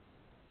 Yeah.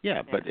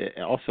 Yeah, but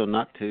also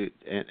not to,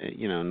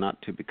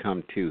 not to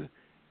become too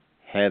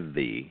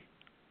heavy.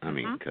 I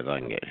mean, because I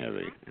can get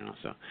heavy,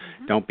 So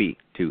don't be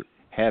too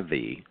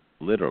heavy,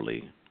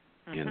 literally,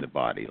 in the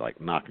body, like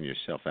knocking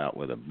yourself out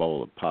with a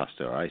bowl of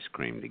pasta or ice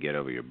cream to get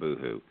over your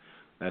boohoo.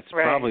 That's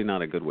probably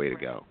not a good way to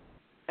go.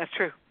 That's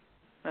true.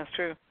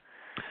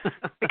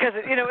 Because,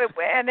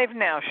 and they've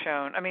now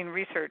shown,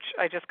 research,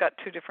 I just got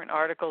 2 different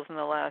articles in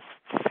the last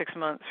 6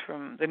 months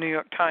from the New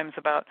York Times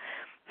about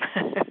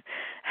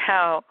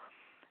how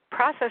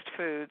processed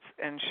foods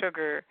and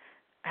sugar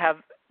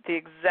have the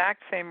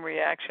exact same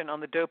reaction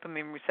on the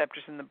dopamine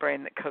receptors in the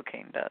brain that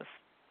cocaine does.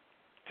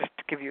 Just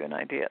to give you an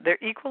idea. They're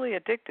equally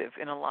addictive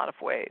in a lot of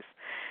ways.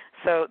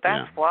 So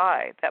that's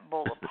why that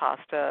bowl of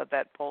pasta,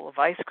 that bowl of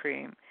ice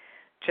cream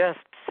just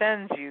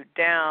sends you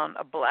down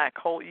a black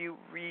hole you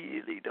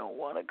really don't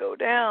want to go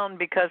down,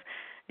 because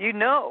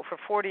for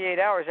 48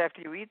 hours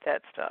after you eat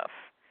that stuff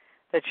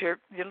that your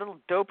little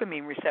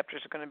dopamine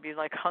receptors are going to be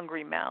like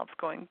hungry mouths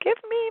going, give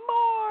me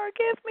more.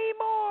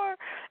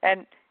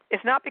 And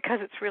it's not because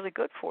it's really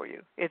good for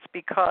you. It's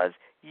because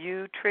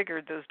you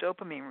triggered those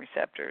dopamine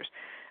receptors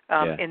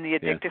in the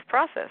addictive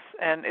process.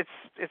 And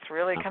it's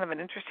really kind of an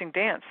interesting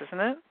dance, isn't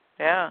it?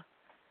 Yeah.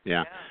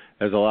 Yeah.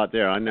 There's a lot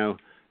there. I know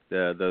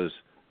those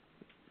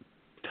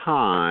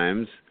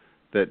times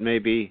that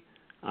maybe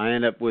I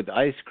end up with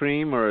ice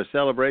cream or a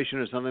celebration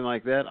or something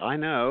like that. I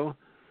know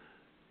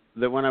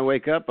that when I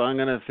wake up, I'm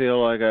going to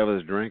feel like I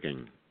was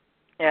drinking.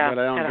 Yeah, but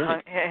I don't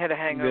drink. Had a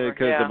hangover.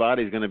 Because the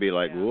body's going to be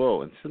like,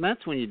 whoa. And so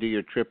that's when you do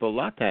your triple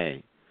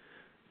latte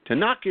to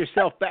knock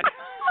yourself back.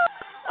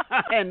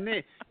 And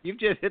you've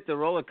just hit the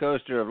roller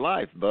coaster of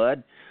life,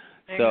 bud.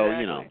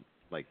 Exactly. So,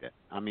 like that.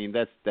 I mean,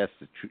 that's the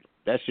truth.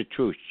 That's the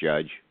truth,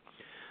 Judge.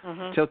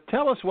 Mm-hmm. So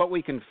tell us what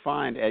we can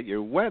find at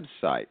your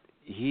website,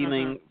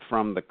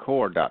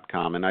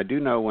 healingfromthecore.com. And I do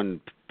know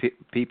when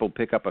people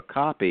pick up a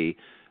copy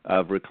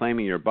of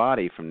Reclaiming Your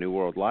Body from New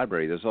World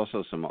Library, there's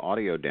also some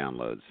audio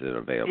downloads that are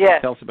available.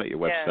 Yes. Tell us about your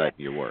website and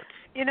your work.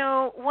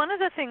 One of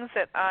the things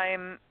that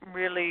I'm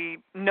really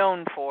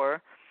known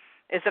for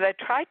is that I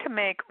try to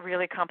make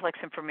really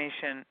complex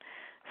information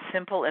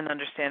simple and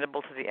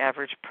understandable to the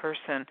average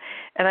person.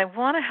 And I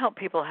want to help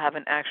people have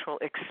an actual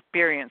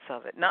experience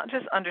of it, not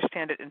just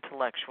understand it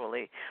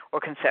intellectually or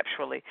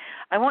conceptually.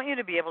 I want you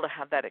to be able to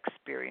have that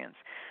experience.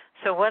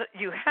 So what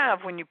you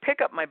have when you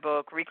pick up my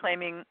book,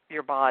 Reclaiming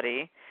Your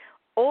Body,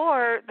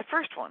 or the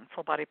first one,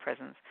 Full Body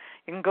Presence,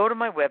 you can go to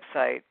my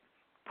website,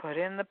 put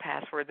in the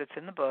password that's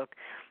in the book,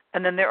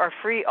 and then there are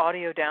free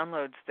audio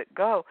downloads that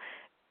go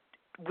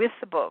with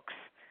the books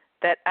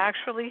that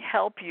actually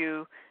help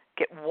you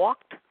get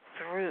walked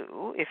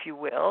through, if you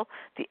will,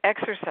 the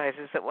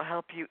exercises that will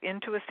help you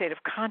into a state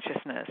of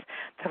consciousness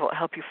that will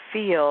help you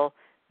feel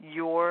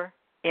your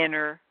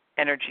inner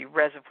energy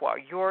reservoir,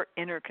 your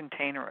inner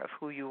container of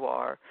who you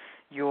are,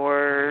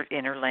 your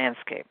inner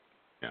landscape.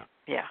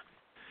 Yeah.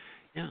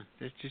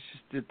 It's just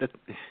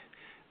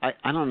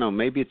I don't know.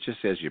 Maybe it's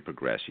just as you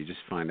progress, you just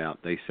find out.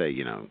 They say,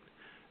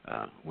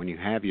 when you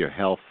have your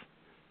health,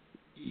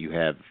 you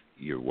have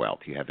your wealth.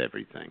 You have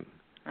everything.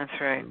 That's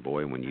right. And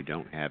boy, when you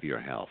don't have your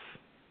health,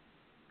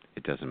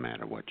 it doesn't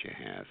matter what you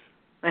have.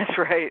 That's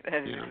right.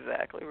 That is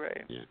exactly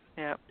right.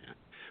 Yeah.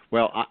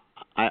 Well,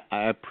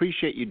 I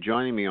appreciate you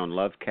joining me on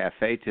Love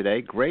Cafe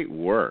today. Great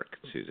work,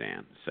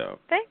 Suzanne. So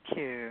Thank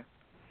you.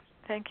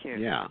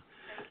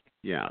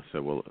 Yeah.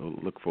 So we'll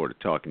look forward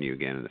to talking to you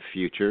again in the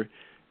future,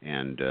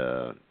 and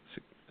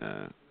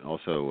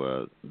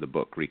also the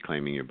book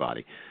Reclaiming Your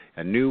Body,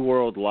 a New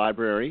World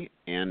Library,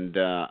 and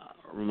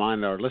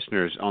remind our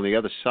listeners on the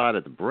other side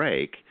of the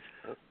break,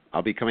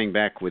 I'll be coming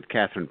back with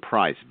Catherine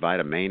Price,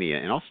 Vitamania,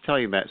 and also tell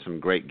you about some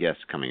great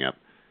guests coming up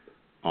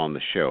on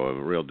the show, a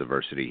real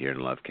diversity here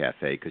in Love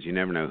Cafe, because you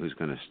never know who's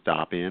going to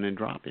stop in and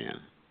drop in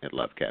at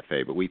Love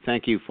Cafe. But we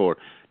thank you for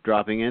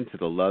dropping into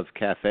the Love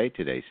Cafe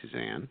today,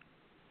 Suzanne.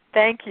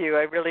 Thank you.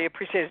 I really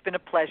appreciate it. It's been a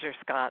pleasure,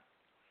 Scott.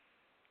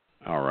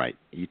 All right.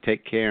 You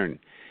take care and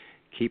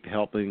keep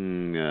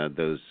helping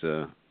those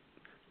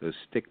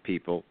stick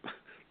people,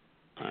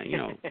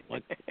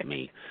 like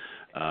me,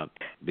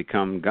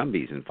 become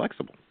Gumbies and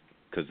flexible.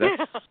 Because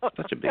that's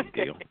such a big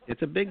deal.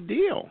 It's a big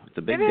deal. It's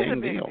a big dang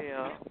deal.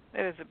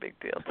 It is a big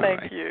deal.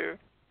 Thank you.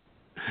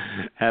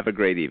 Have a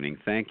great evening.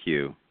 Thank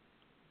you.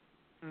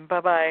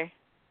 Bye-bye.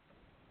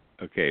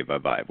 Okay,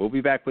 bye-bye. We'll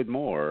be back with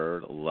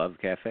more Love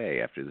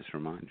Cafe after this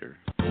reminder.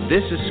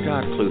 This is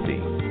Scott Cluthe.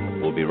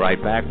 We'll be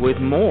right back with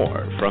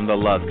more from the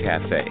Love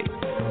Cafe.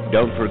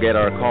 Don't forget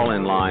our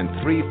call-in line,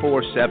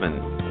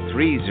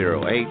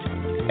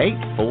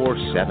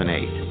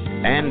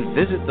 347-308-8478. And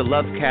visit the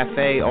Love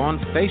Cafe on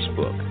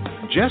Facebook.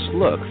 Just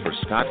look for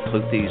Scott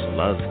Cluthe's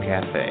Love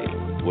Cafe.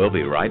 We'll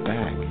be right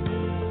back.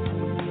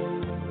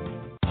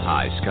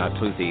 Hi, Scott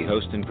Cluthe,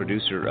 host and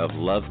producer of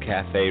Love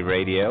Cafe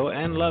Radio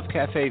and Love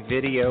Cafe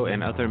Video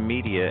and other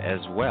media as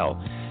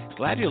well.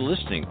 Glad you're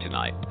listening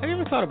tonight. Have you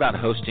ever thought about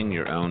hosting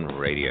your own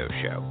radio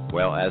show?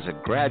 Well, as a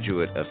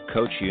graduate of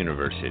Coach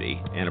University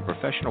and a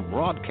professional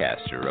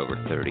broadcaster over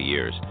 30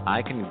 years,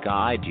 I can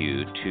guide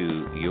you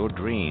to your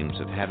dreams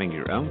of having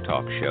your own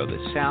talk show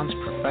that sounds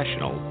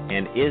professional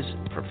and is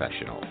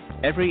professional.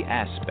 Every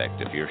aspect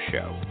of your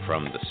show,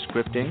 from the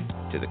scripting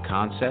to the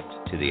concept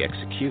to the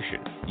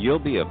execution, you'll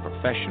be a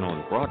professional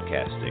in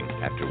broadcasting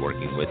after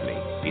working with me,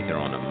 either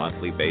on a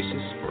monthly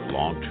basis for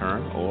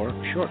long-term or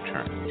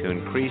short-term, to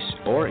increase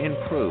or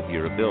improve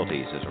your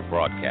abilities as a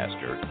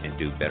broadcaster and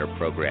do better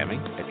programming,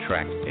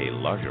 attract a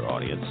larger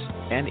audience,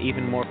 and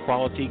even more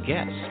quality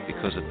guests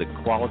because of the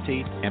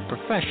quality and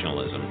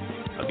professionalism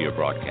of your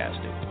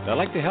broadcasting. I'd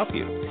like to help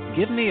you.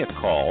 Give me a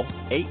call,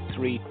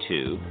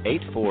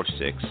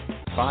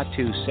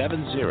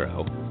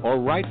 832-846-5270, or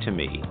write to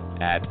me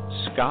at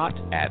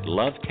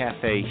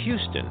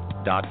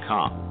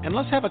scott@lovecafehouston.com. And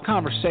let's have a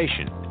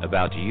conversation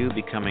about you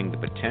becoming the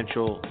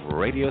potential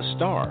radio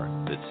star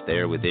that's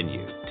there within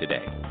you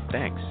today.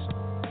 Thanks.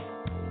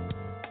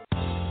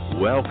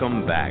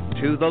 Welcome back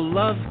to the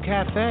Love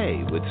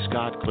Cafe with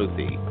Scott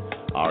Cluthe.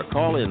 Our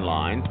call-in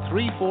line,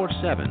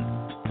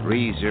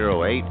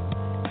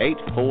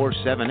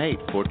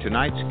 347-308-8478 for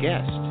tonight's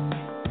guest.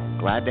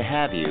 Glad to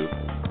have you.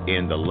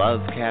 in the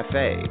Love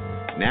Cafe.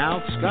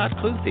 Now, Scott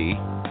Cluthe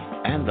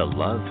and the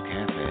Love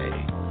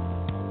Cafe.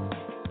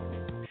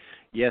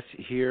 Yes,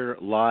 here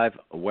live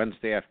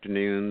Wednesday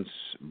afternoons,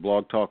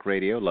 Blog Talk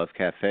Radio, Love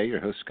Cafe. Your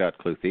host, Scott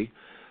Cluthe.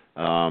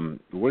 We're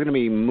going to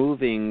be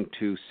moving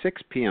to 6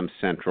 p.m.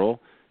 Central,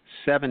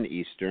 7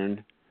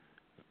 Eastern,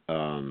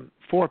 4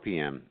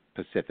 p.m.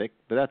 Pacific,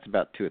 but that's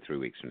about 2 or 3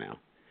 weeks from now.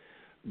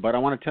 But I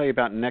want to tell you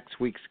about next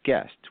week's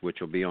guest,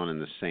 which will be on in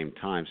the same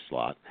time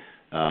slot.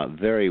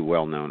 Very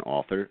well-known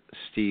author,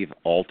 Steve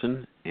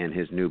Alten, and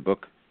his new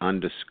book,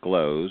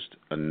 Undisclosed,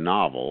 a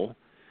novel.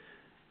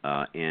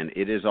 And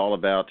it is all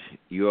about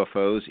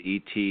UFOs,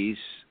 ETs,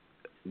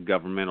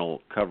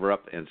 governmental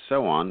cover-up, and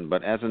so on.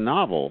 But as a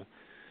novel,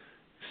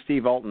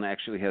 Steve Alten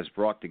actually has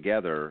brought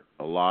together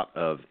a lot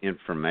of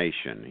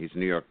information. He's a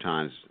New York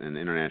Times and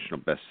international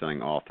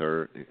best-selling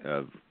author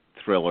of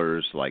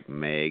thrillers like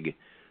Meg,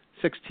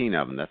 16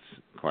 of them. That's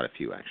quite a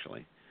few,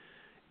 actually.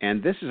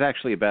 And this is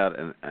actually about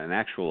an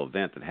actual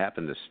event that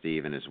happened to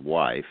Steve and his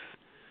wife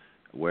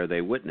where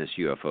they witnessed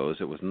UFOs.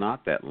 It was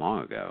not that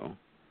long ago.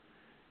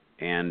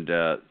 And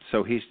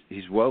so he's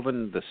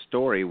woven the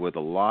story with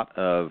a lot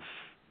of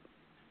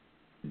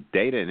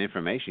data and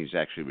information he's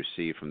actually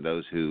received from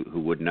those who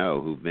would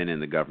know, who've been in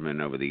the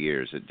government over the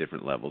years at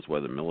different levels,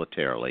 whether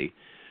militarily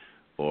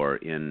or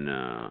in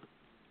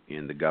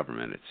the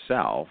government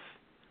itself.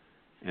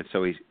 And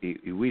so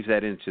he weaves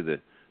that into the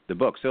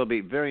book. So it'll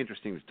be very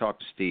interesting to talk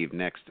to Steve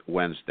next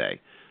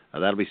Wednesday.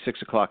 That'll be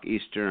 6 o'clock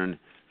Eastern,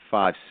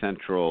 5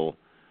 Central,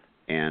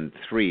 and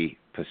 3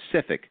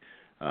 Pacific.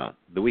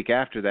 The week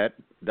after that,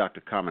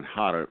 Dr. Carmen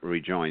Hada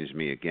rejoins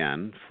me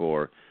again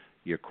for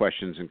your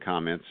questions and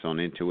comments on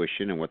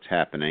intuition and what's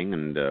happening.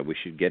 And we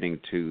should get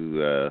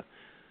into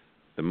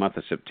the month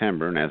of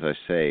September. And as I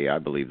say, I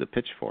believe the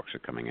pitchforks are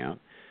coming out.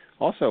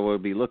 Also, we'll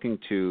be looking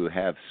to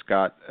have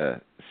Scott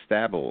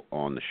Stabile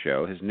on the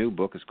show. His new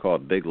book is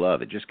called Big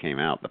Love. It just came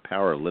out, The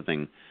Power of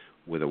Living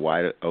with a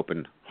Wide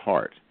Open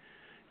Heart.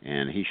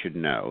 And he should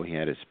know. He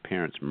had his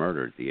parents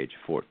murdered at the age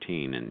of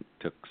 14 and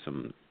took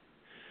some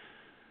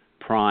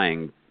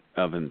prying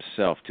of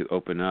himself to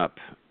open up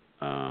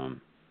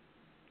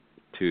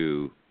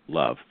to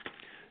love.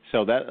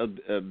 So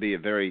that'll be a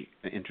very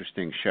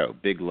interesting show.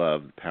 Big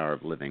Love, The Power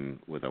of Living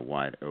with a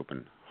Wide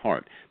Open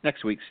Heart.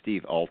 Next week,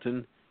 Steve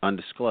Alten,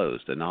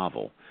 Undisclosed, a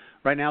novel.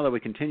 Right now, though, we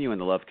continue in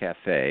the Love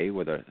Cafe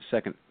with a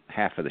second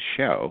half of the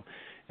show,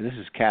 and this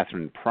is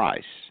Catherine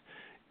Price,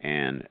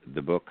 and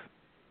the book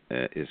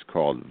is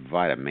called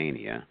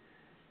Vitamania,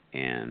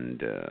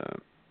 and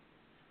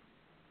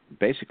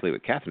basically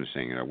what Catherine is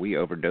saying, are we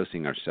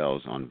overdosing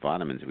ourselves on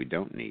vitamins we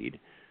don't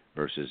need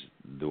versus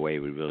the way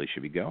we really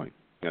should be going?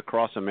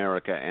 Across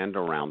America and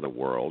around the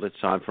world, it's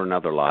time for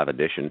another live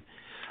edition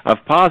of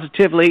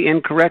Positively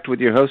Incorrect with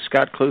your host,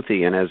 Scott Cluthe.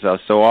 And as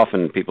so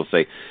often people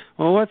say,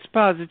 well, what's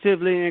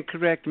positively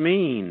incorrect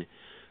mean?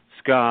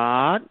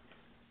 Scott?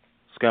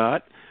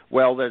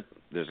 Well,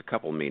 there's a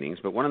couple meanings,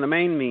 but one of the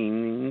main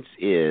meanings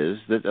is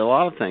that a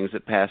lot of things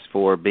that pass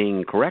for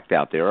being correct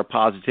out there are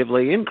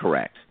positively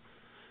incorrect.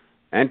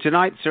 And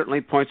tonight certainly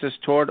points us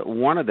toward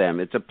one of them.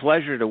 It's a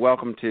pleasure to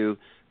welcome to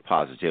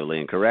Positively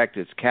Incorrect.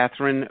 It's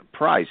Catherine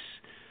Price.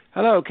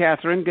 Hello,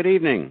 Catherine. Good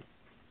evening.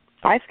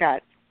 Hi,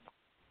 Scott.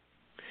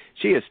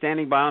 She is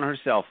standing by on her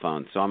cell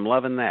phone, so I'm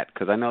loving that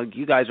because I know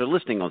you guys are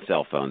listening on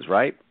cell phones,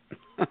 right?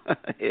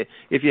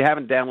 If you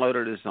haven't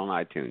downloaded this on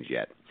iTunes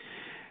yet.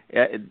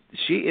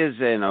 She is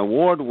an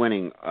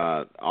award-winning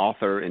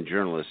author and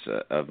journalist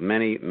of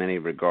many, many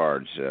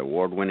regards.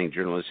 Award-winning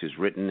journalist who's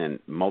written in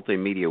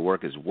multimedia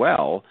work as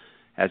well,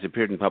 has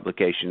appeared in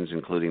publications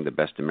including The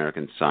Best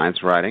American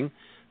Science Writing,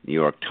 New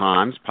York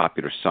Times,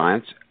 Popular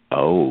Science,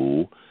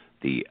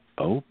 the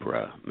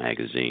Oprah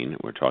magazine.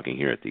 We're talking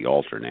here at the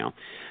altar now.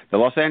 The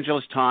Los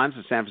Angeles Times,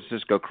 the San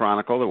Francisco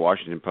Chronicle, the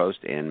Washington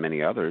Post, and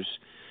many others.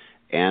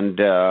 And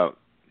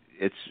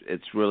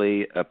it's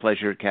really a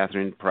pleasure,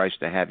 Catherine Price,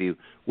 to have you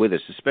with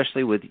us,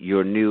 especially with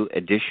your new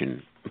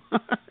edition.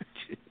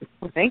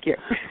 Well, thank you.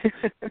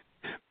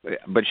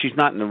 But she's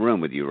not in the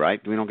room with you,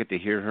 right? We don't get to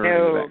hear her in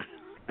the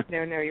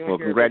background. No. You well,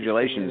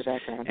 congratulations.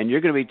 And you're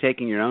going to be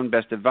taking your own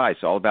best advice,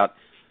 all about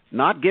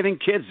not giving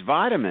kids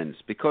vitamins,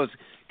 because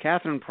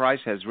Catherine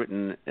Price has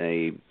written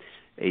a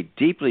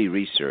deeply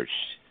researched,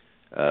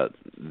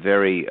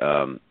 very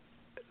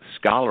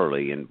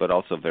scholarly but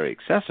also very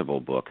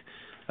accessible book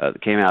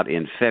that came out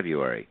in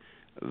February,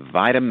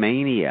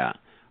 Vitamania,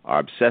 Our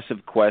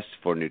Obsessive Quest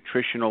for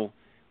Nutritional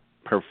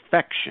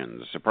Perfection,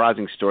 the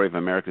surprising story of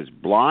America's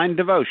blind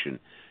devotion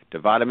to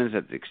vitamins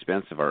at the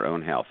expense of our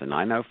own health. And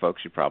I know,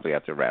 folks, you're probably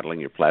out there rattling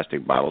your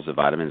plastic bottles of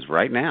vitamins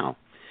right now.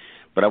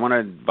 But I want to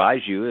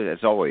advise you,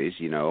 as always,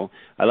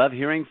 I love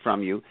hearing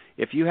from you.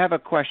 If you have a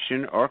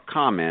question or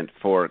comment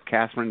for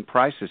Catherine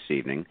Price this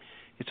evening,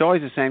 it's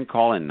always the same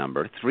call-in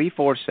number,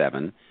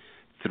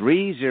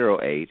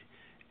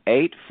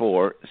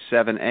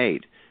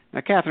 347-308-8478. Now,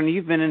 Catherine,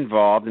 you've been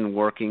involved in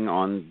working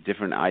on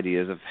different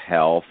ideas of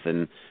health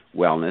and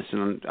wellness,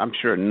 and I'm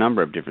sure a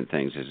number of different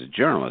things as a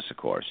journalist, of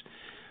course.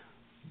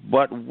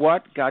 But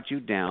what got you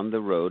down the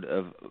road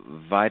of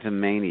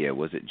Vitamania?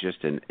 Was it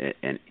just an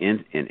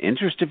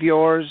interest of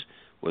yours?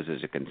 Was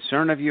it a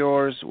concern of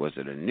yours? Was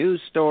it a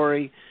news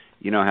story?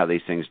 You know how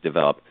these things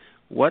develop.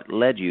 What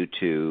led you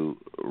to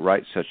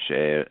write such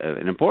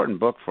an important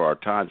book for our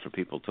times for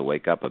people to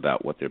wake up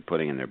about what they're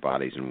putting in their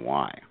bodies and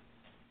why?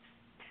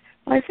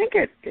 Well, I think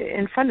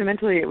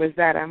fundamentally it was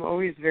that I'm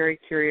always very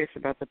curious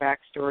about the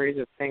backstories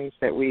of things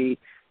that we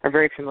are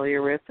very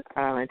familiar with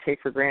and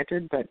take for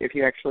granted, but if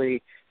you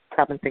actually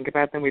stop and think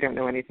about them, we don't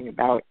know anything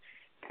about.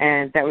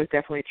 And that was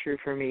definitely true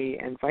for me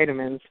and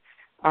vitamins.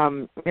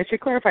 I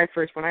should clarify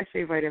first, when I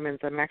say vitamins,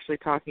 I'm actually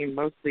talking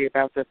mostly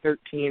about the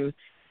 13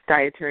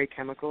 dietary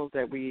chemicals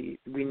that we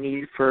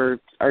need for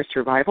our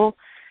survival.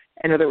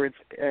 In other words,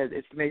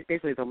 it's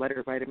basically the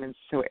letter vitamins,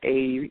 so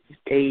A,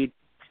 C,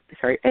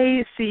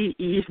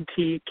 E,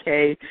 T,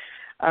 K,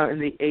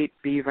 and the 8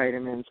 B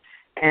vitamins.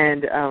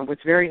 And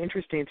what's very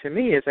interesting to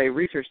me as I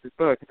researched this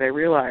book, as I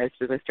realized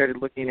as I started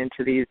looking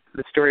into the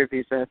story of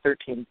these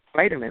 13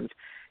 vitamins,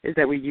 is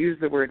that we use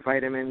the word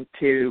vitamin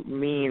to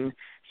mean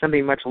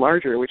something much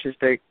larger, which is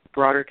the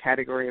broader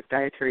category of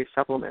dietary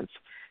supplements.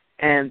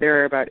 And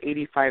there are about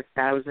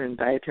 85,000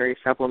 dietary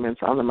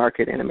supplements on the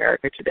market in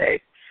America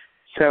today.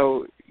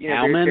 So,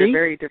 how many? They're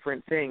very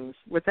different things.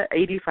 With that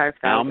 85,000.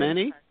 How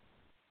many?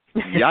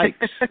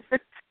 Yikes.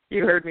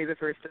 You heard me the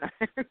first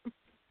time.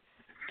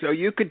 So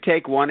you could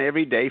take one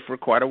every day for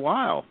quite a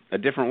while, a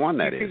different one,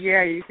 that is.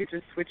 Yeah, you could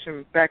just switch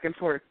them back and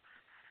forth.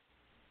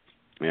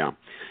 Yeah.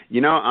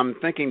 I'm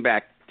thinking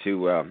back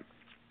to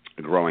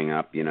growing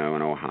up, in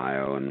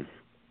Ohio and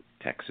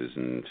Texas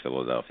and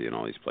Philadelphia and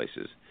all these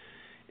places.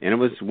 And it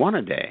was one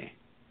a day.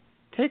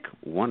 Take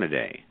one a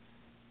day.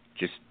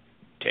 Just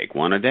take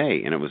one a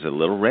day. And it was a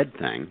little red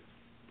thing.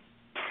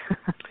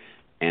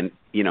 And,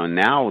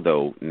 now,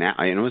 and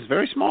it was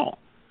very small.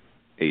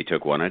 You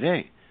took one a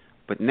day.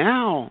 But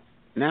now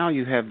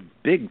you have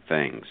big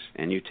things,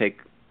 and you take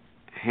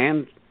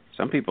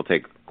some people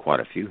take quite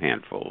a few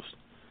handfuls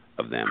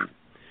of them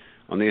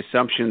on the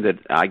assumption that,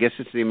 I guess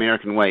it's the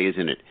American way,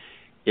 isn't it?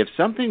 If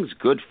something's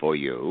good for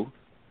you,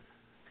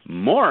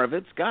 more of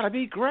it's got to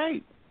be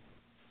great.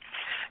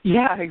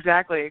 Yeah,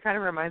 exactly. It kind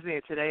of reminds me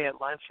of today at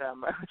lunch. I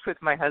was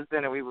with my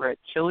husband, and we were at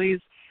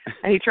Chili's,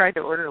 and he tried to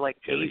order, a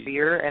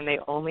beer, and they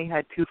only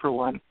had 2 for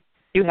 $1.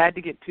 You had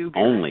to get 2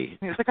 beers. Only?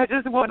 He was like, I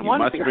just want one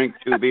beer. You must drink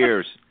 2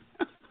 beers.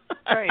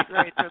 Right.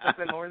 So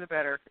the more the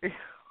better.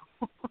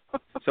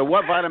 So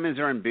what vitamins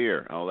are in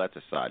beer? Oh, that's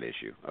a side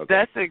issue. Okay.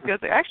 That's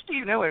actually,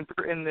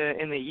 in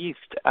the East,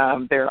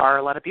 there are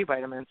a lot of B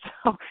vitamins.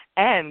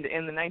 And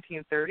in the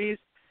 1930s,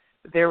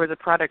 there was a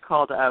product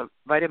called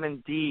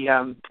vitamin D.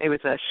 It was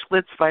a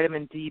Schlitz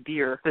vitamin D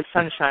beer, the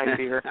Sunshine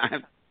beer.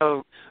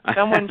 So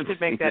someone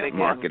should make that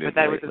again, but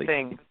that was a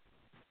thing.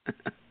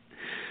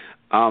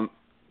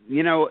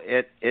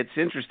 It's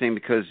interesting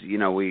because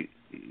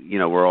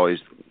we're always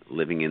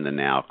living in the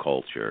now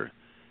culture.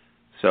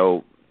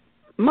 So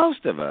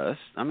most of us,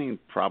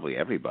 probably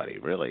everybody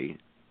really,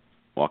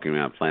 walking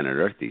around planet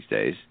Earth these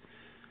days,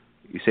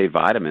 you say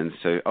vitamins,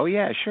 so, oh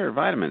yeah, sure,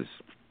 vitamins.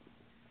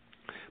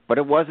 But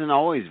it wasn't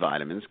always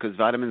vitamins because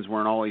vitamins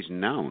weren't always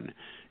known.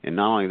 And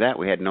not only that,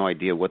 we had no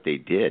idea what they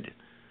did,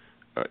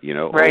 right.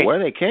 or where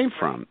they came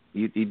from.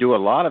 You do a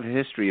lot of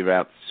history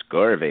about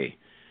scurvy.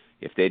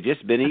 If they'd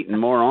just been eating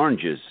more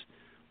oranges.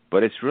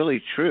 But it's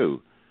really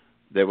true.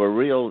 There were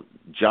real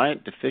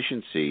giant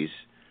deficiencies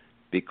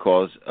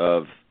because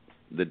of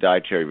the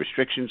dietary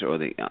restrictions or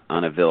the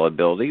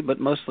unavailability, but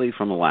mostly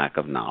from a lack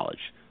of knowledge.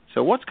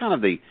 So what's kind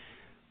of the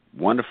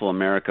wonderful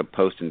America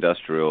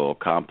post-industrial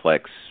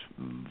complex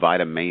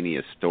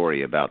Vitamania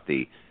story about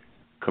the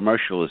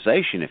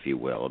commercialization, if you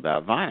will,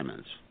 about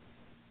vitamins?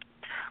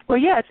 Well,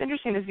 yeah, it's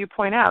interesting, as you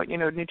point out,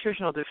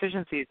 nutritional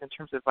deficiencies in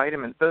terms of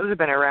vitamins, those have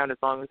been around as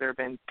long as there have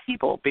been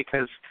people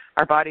because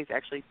our bodies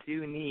actually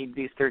do need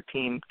these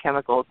 13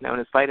 chemicals known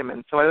as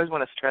vitamins. So I always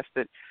want to stress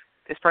that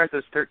as far as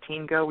those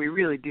 13 go, we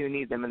really do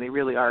need them, and they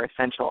really are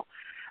essential.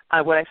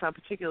 What I found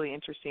particularly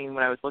interesting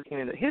when I was looking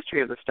into the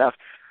history of the stuff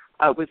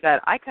was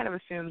that I kind of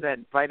assumed that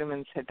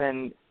vitamins had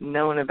been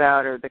known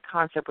about or the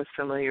concept was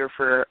familiar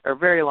for a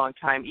very long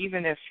time,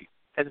 even if,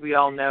 as we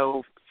all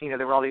know,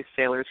 there were all these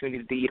sailors who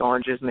needed to eat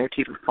oranges and their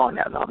teeth were falling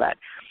out and all that.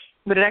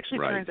 But it actually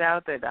turns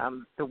out that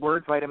the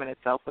word vitamin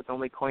itself was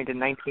only coined in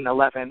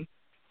 1911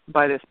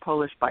 by this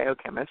Polish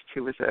biochemist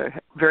who was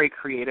very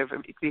creative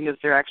because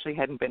there actually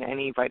hadn't been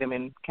any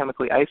vitamin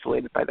chemically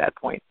isolated by that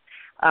point.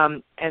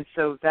 And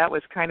so that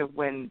was kind of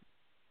when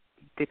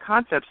the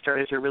concept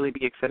started to really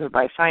be accepted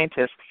by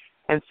scientists,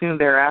 and soon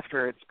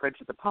thereafter it spread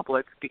to the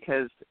public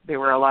because there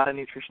were a lot of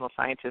nutritional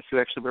scientists who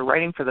actually were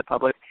writing for the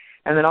public.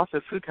 And then also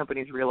food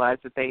companies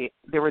realized that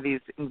there were these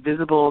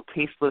invisible,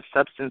 tasteless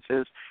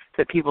substances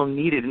that people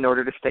needed in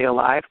order to stay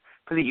alive,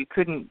 but that you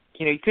couldn't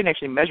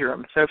actually measure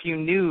them. So if you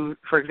knew,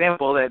 for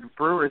example, that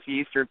brewer's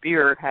yeast or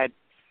beer had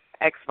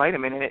X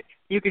vitamin in it,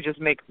 you could just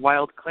make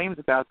wild claims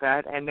about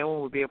that, and no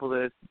one would be able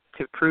to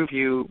prove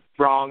you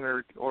wrong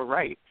or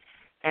right.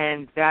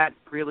 And that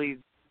really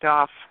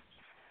off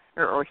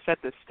or set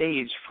the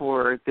stage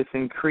for this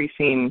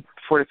increasing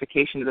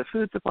fortification of the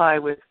food supply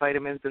with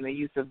vitamins and the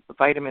use of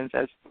vitamins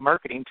as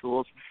marketing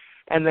tools.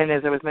 And then,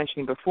 as I was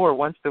mentioning before,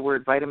 once the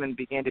word vitamin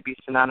began to be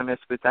synonymous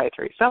with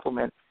dietary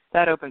supplement,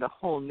 that opened a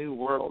whole new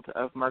world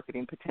of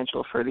marketing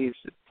potential for these,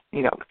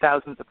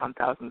 thousands upon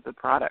thousands of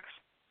products.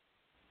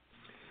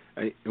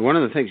 One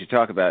of the things you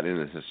talk about in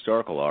this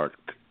historical arc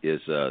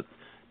is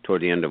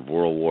toward the end of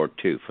World War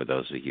II, for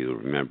those of you who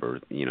remember,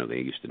 they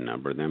used to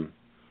number them.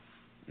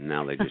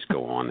 Now they just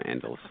go on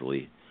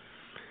endlessly.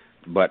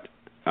 But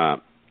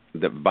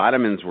the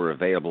vitamins were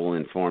available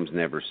in forms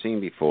never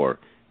seen before.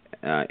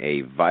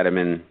 A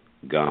vitamin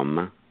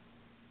gum,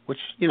 which,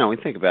 we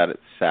think about it,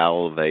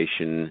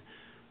 salivation,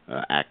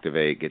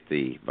 activate, get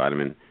the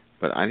vitamin.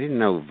 But I didn't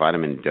know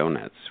vitamin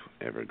donuts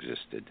ever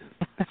existed.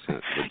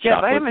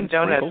 Yeah, vitamin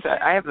donuts.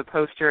 I have the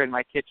poster in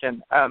my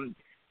kitchen.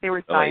 They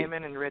were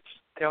thiamine-enriched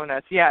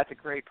donuts. Yeah, it's a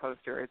great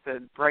poster. It's a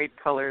bright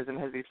colors and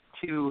has these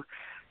two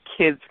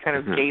kids kind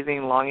of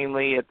gazing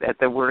longingly at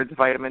the words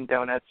vitamin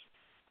donuts.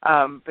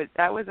 But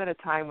that was at a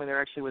time when there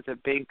actually was a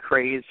big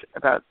craze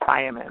about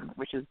thiamine,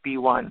 which is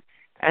B1.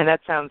 And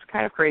that sounds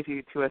kind of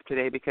crazy to us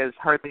today because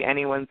hardly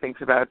anyone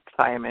thinks about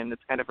thiamine.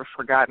 It's kind of a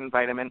forgotten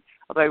vitamin.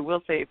 Although I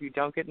will say if you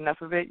don't get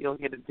enough of it, you'll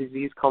get a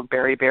disease called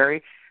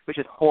beriberi, which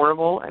is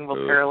horrible and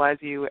will paralyze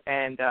you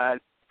and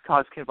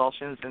cause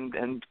convulsions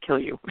and kill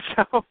you.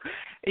 So,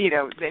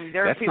 then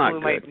there are people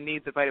who might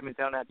need the vitamin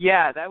donut.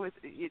 Yeah,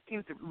 it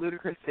seems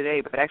ludicrous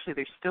today, but actually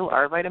there still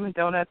are vitamin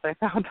donuts I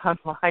found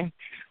online.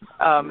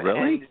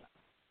 Really? And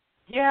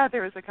yeah,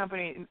 there was a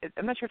company,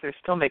 I'm not sure if they're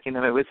still making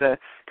them. It was a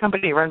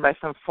company run by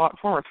some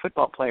former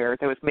football player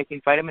that was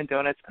making vitamin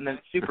donuts and then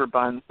super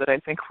buns that I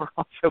think were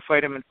also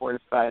vitamin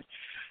fortified.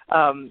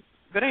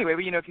 But anyway,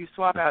 if you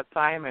swap out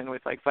thiamine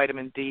with like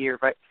vitamin D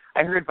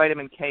I heard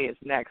vitamin K is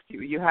next.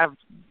 You have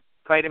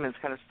vitamins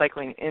kind of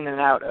cycling in and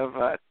out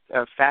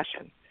of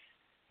fashion.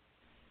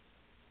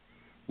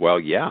 Well,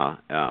 yeah,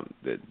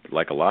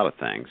 like a lot of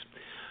things.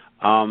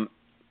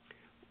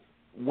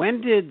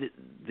 When did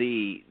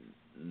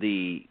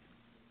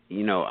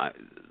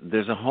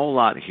there's a whole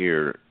lot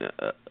here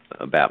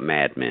about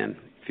Mad Men,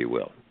 if you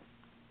will,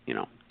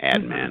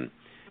 ad men,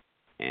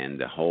 and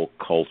the whole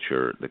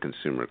culture, the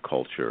consumer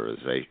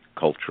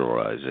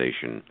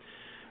culturalization.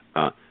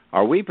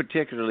 Are we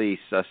particularly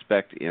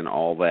suspect in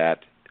all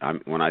that?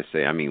 When I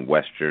say, I mean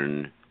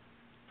Western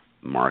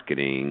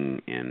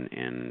marketing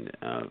and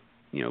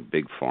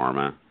big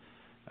pharma,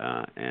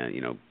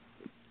 and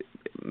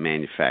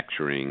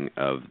manufacturing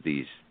of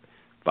these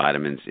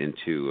vitamins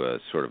into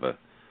sort of a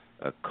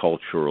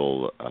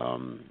cultural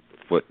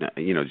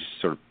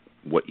just sort of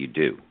what you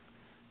do.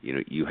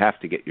 You have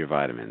to get your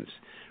vitamins.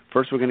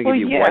 First, we're going to give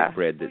you white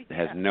bread that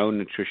has no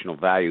nutritional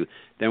value.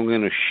 Then we're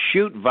going to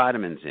shoot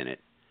vitamins in it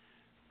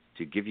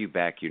to give you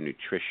back your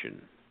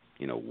nutrition.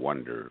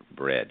 Wonder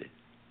bread.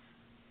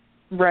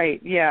 Right.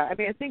 Yeah. I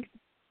mean, I think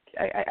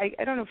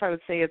I don't know if I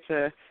would say I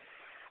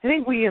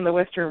think we in the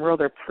Western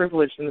world are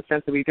privileged in the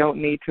sense that we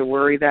don't need to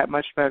worry that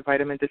much about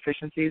vitamin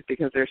deficiencies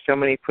because there's so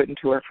many put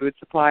into our food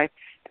supply,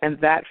 and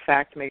that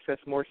fact makes us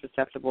more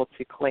susceptible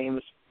to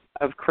claims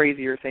of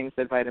crazier things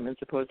that vitamins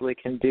supposedly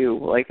can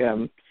do. Like,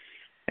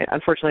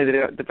 unfortunately,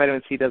 the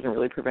vitamin C doesn't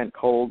really prevent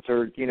colds,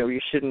 or you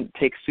shouldn't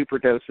take super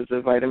doses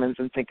of vitamins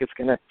and think it's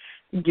going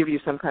to give you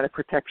some kind of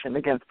protection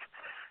against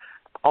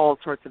all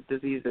sorts of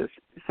diseases.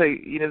 So,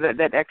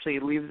 that actually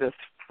leaves us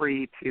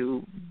free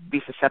to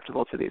be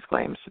susceptible to these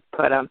claims.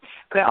 But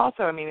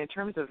also, I mean, in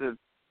terms of the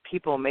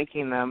people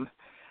making them,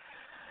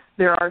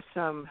 there are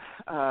some,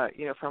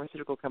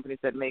 pharmaceutical companies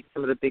that make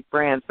some of the big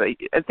brands. But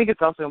I think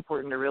it's also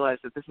important to realize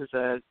that this is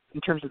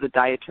in terms of the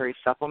dietary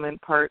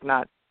supplement part,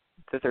 not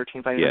the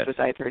 13 vitamins with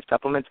dietary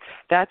supplements.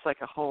 That's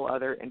like a whole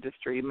other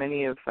industry.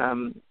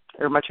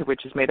 Much of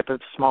which is made up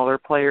of smaller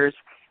players.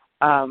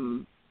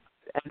 And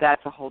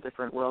that's a whole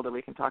different world that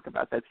we can talk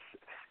about.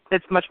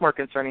 That's much more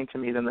concerning to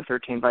me than the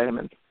 13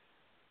 vitamins.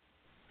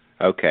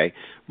 Okay.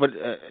 But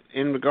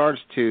in regards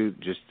to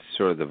just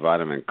sort of the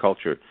vitamin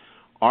culture,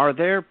 are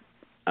there,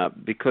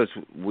 because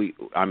we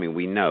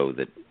know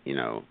that,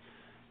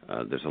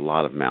 there's a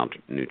lot of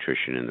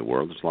malnutrition in the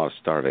world. There's a lot of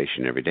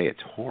starvation every day.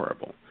 It's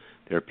horrible.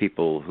 There are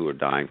people who are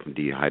dying from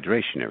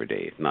dehydration every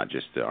day. It's not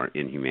just our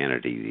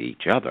inhumanity to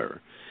each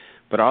other.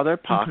 But are there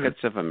pockets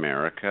of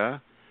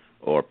America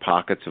or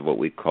pockets of what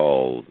we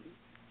call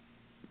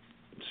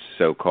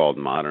so-called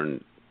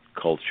modern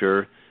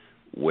culture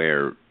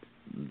where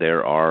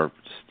there are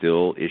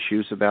still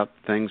issues about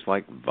things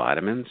like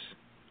vitamins?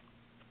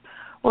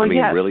 Well,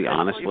 really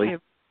honestly?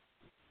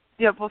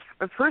 Yeah, well,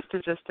 first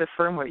to just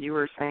affirm what you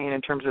were saying in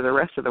terms of the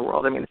rest of the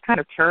world. I mean, it's kind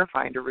of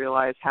terrifying to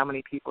realize how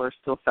many people are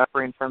still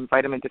suffering from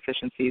vitamin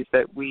deficiencies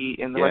that we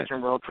in the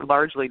Western world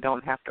largely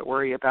don't have to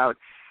worry about.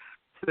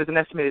 So there's an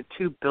estimated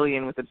 2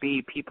 billion with a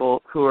B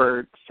people who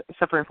are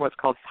suffering from what's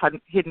called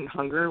hidden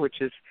hunger, which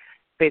is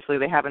basically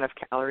they have enough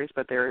calories,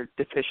 but they're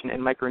deficient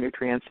in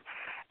micronutrients.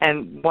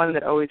 And one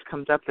that always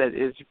comes up that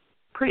is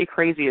pretty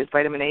crazy is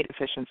vitamin A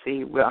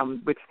deficiency,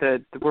 which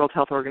the World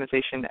Health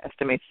Organization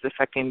estimates is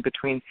affecting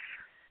between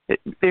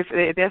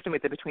they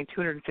estimate that between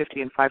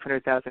 250 and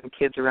 500,000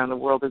 kids around the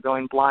world are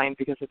going blind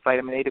because of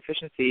vitamin A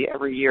deficiency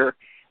every year,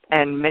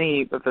 and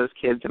many of those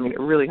kids, I mean,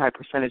 a really high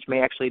percentage,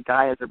 may actually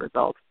die as a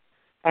result.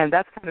 And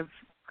that's kind of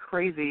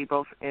crazy,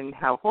 both in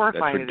how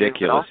horrifying it is. That's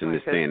ridiculous in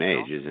this day and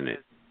age, isn't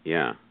it?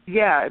 Yeah.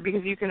 Yeah,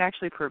 because you can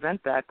actually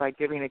prevent that by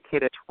giving a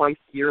kid a twice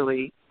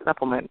yearly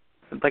supplement,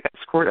 like a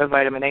squirt of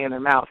vitamin A in their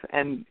mouth.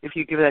 And if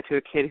you give that to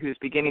a kid who's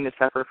beginning to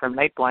suffer from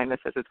night blindness,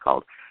 as it's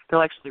called,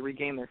 they'll actually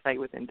regain their sight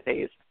within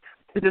days.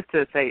 So just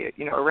to say,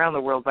 around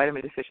the world,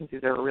 vitamin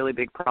deficiencies are a really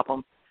big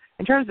problem.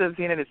 In terms of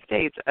the United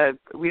States,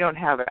 we don't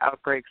have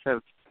outbreaks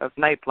of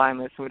night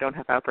blindness, and we don't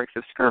have outbreaks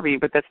of scurvy,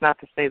 but that's not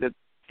to say that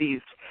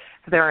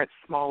there aren't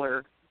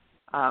smaller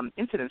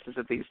incidences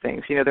of these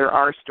things. There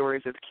are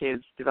stories of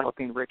kids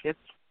developing rickets,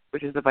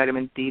 which is the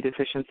vitamin D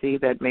deficiency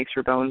that makes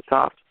your bones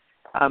soft.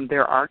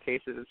 There are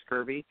cases of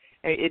scurvy.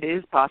 It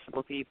is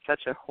possible to eat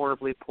such a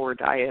horribly poor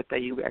diet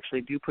that you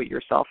actually do put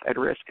yourself at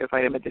risk of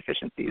vitamin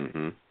deficiencies.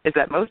 Mm-hmm. Is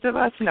that most of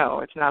us? No,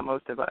 it's not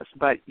most of us,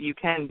 but you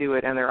can do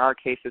it, and there are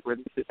cases where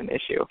this is an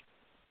issue.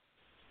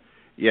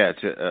 Yeah,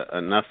 it's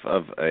enough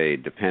of a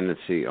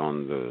dependency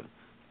on the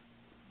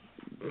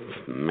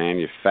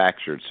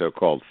manufactured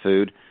so-called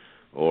food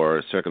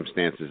or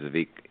circumstances of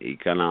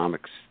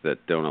economics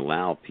that don't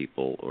allow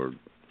people, or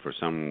for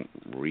some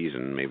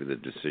reason, maybe the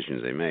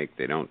decisions they make,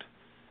 they don't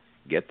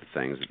get the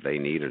things that they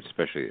need,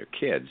 especially their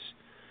kids.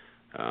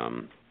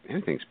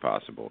 Anything's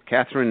possible.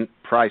 Catherine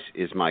Price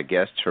is my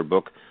guest. Her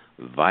book,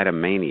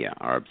 Vitamania,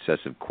 Our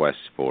Obsessive Quest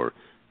for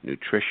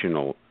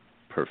Nutritional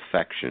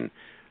Perfection.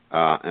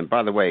 And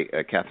by the way,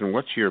 Catherine,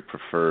 what's your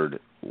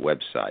preferred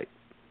website?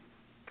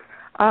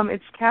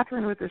 It's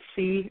Catherine with a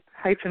C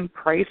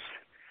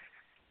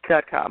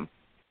 -Price.com.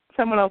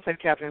 Someone else said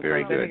Catherine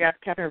Very Price. good. I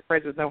think Catherine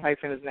Price with no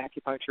hyphen is an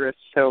acupuncturist,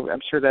 so I'm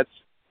sure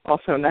that's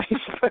also nice.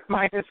 But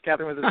mine is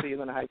Catherine with a C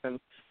and then a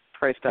hyphen,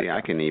 Price.com. Yeah,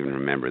 I can even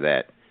remember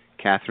that.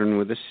 Catherine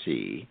with a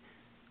C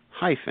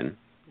 -Price.com.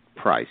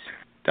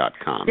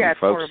 Yeah, it's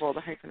folks, horrible.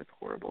 The hyphen is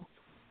horrible.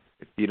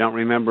 If you don't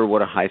remember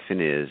what a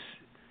hyphen is,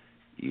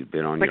 you've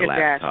been on your laptop. Like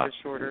a dash, but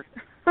shorter.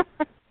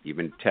 You've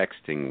been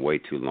texting way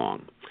too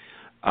long.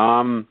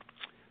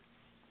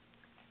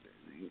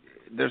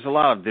 There's a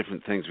lot of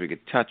different things we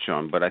could touch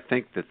on, but I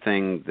think the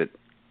thing that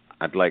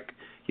I'd like,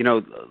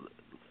 what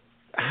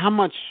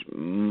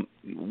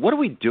are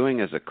we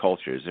doing as a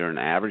culture? Is there an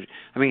average?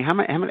 I mean,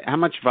 how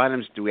much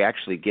vitamins do we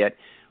actually get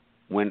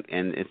and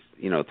it's,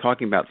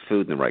 talking about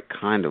food in the right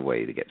kind of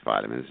way to get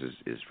vitamins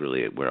is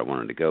really where I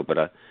wanted to go, but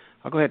I'll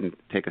go ahead and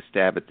take a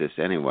stab at this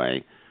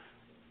anyway.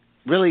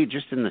 Really,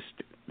 just in the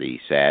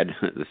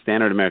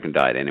standard American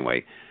diet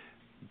anyway,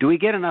 do we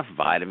get enough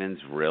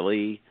vitamins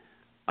really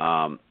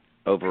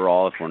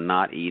overall if we're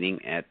not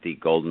eating at the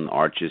Golden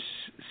Arches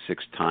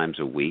 6 times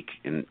a week?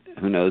 And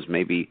who knows,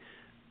 maybe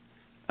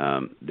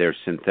their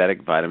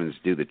synthetic vitamins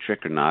do the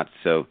trick or not.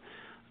 So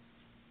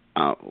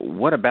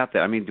what about that?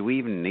 I mean, do we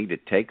even need to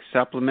take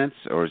supplements,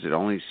 or is it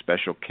only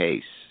special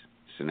case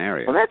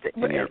scenario? Well,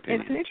 in your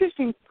opinion? It's an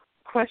interesting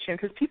question,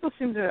 because people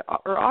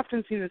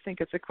often seem to think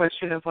it's a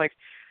question of like,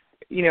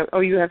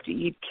 you have to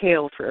eat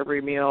kale for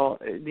every meal.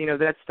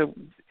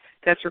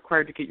 That's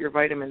required to get your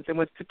vitamins. And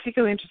what's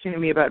particularly interesting to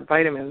me about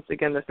vitamins,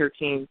 again, the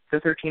 13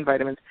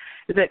 vitamins,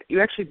 is that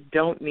you actually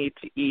don't need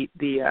to eat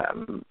the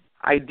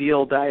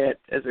ideal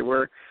diet, as it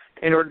were,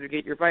 in order to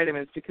get your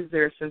vitamins, because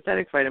there are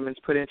synthetic vitamins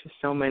put into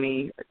so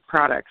many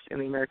products in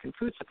the American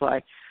food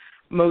supply.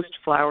 Most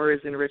flour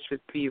is enriched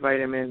with B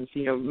vitamins.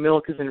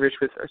 Milk is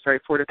enriched with,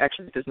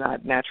 actually does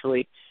not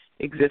naturally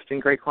exist in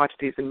great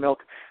quantities in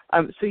milk.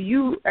 So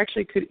you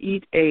actually could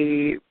eat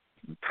a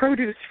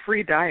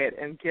produce-free diet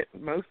and get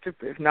most of,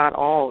 if not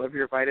all, of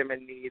your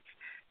vitamin needs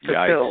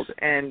fulfilled. Yikes.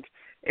 And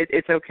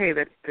it's okay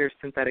that there's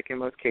synthetic in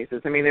most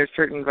cases. I mean, there's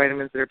certain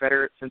vitamins that are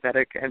better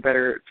synthetic and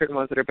certain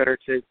ones that are better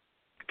to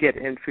get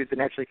in foods that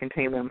naturally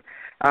contain them,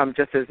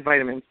 just as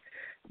vitamins.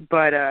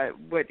 But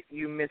what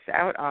you miss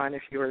out on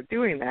if you are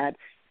doing that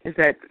is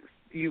that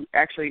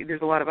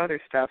there's a lot of other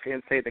stuff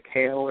in, say, the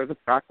kale or the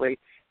broccoli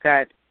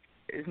that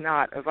is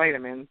not a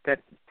vitamin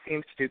that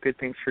seems to do good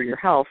things for your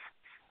health.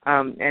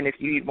 And if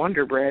you eat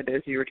Wonder Bread,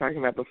 as you were talking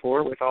about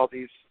before, with all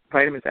these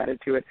vitamins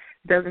added to it,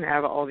 it doesn't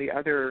have all the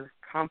other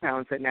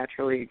compounds that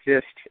naturally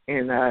exist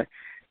in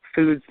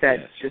foods that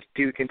just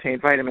do contain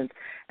vitamins.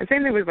 And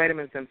same thing with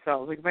vitamins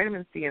themselves. Like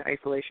vitamin C in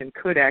isolation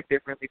could act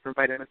differently from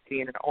vitamin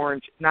C in an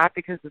orange, not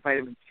because the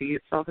vitamin C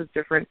itself is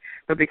different,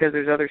 but because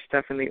there's other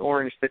stuff in the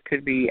orange that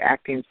could be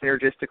acting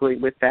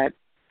synergistically with that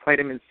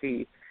vitamin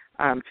C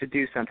to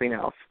do something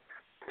else.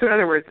 So in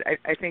other words,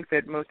 I think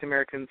that most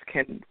Americans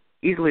can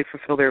easily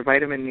fulfill their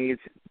vitamin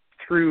needs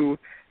through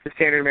the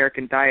standard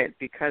American diet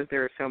because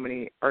there are so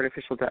many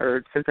artificial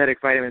or synthetic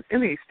vitamins in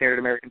the standard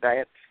American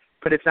diet,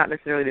 but it's not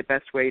necessarily the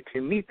best way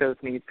to meet those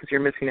needs because you're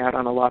missing out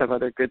on a lot of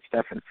other good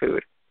stuff in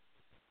food.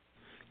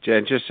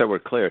 Jen, just so we're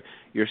clear,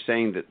 you're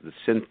saying that the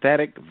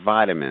synthetic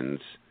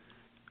vitamins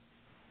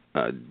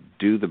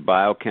do the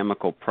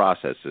biochemical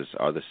processes,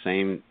 are the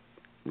same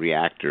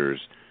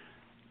reactors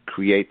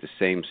create the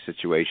same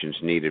situations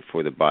needed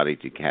for the body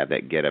to have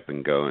that get up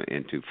and go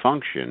into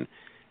function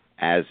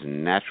as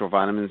natural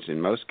vitamins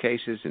in most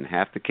cases, in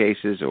half the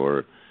cases,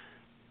 or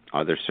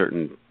are there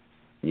certain,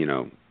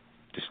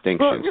 distinctions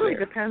Well, it really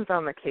there? depends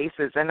on the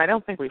cases, and I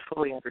don't think we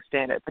fully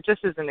understand it. But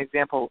just as an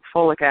example,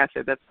 folic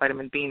acid, that's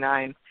vitamin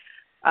B9,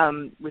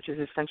 which is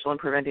essential in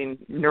preventing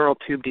neural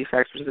tube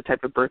defects, which is a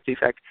type of birth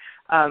defect.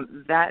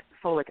 That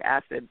folic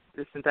acid,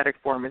 the synthetic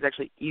form, is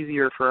actually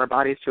easier for our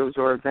bodies to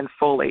absorb than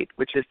folate,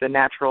 which is the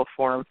natural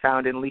form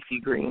found in leafy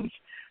greens.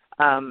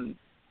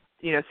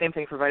 Same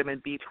thing for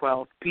vitamin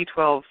B12.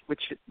 B12,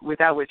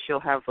 without which you'll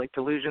have like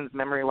delusions,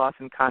 memory loss,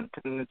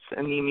 incontinence,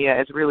 anemia,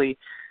 is really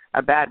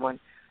a bad one.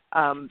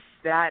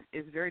 That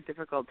is very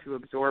difficult to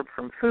absorb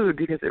from food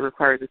because it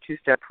requires a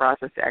two-step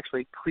process to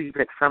actually cleave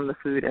it from the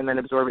food and then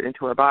absorb it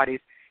into our bodies.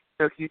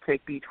 So if you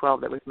take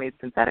B12 that was made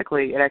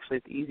synthetically, it actually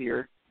is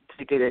easier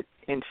to get it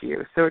into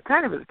you. So it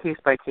kind of is a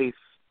case-by-case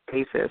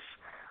basis,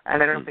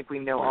 and I don't think we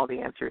know all the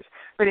answers.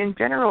 But in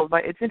general,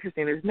 it's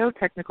interesting. There's no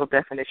technical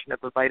definition of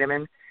a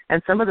vitamin,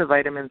 and some of the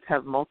vitamins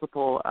have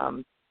multiple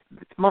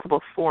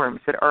forms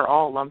that are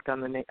all lumped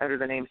under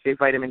the name, say,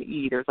 vitamin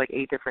E. There's like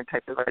 8 different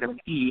types of vitamin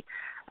E,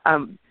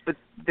 but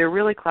they're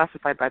really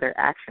classified by their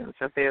action.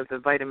 So if they have the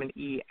vitamin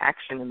E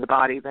action in the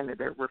body, then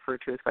they're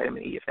referred to as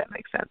vitamin E, if that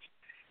makes sense.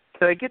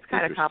 So it gets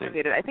kind of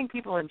complicated. I think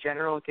people in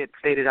general get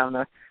fixated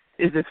on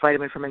is this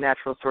vitamin from a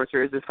natural source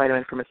or is this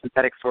vitamin from a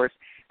synthetic source?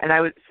 And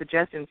I would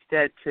suggest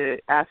instead to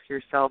ask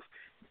yourself,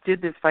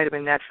 did this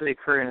vitamin naturally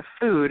occur in a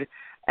food?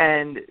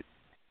 And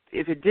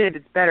if it did,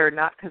 it's better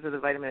not because of the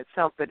vitamin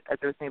itself, but as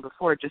I was saying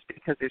before, just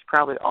because there's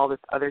probably all this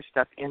other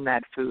stuff in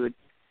that food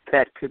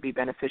that could be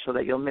beneficial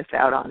that you'll miss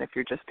out on if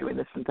you're just doing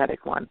the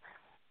synthetic one.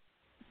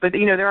 But,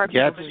 there are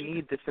people who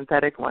need the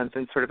synthetic ones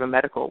in sort of a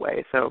medical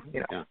way, so,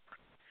 Yeah.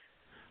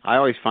 I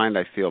always find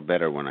I feel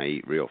better when I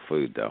eat real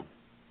food, though.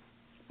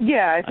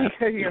 Yeah, I think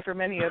for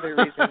many other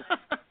reasons,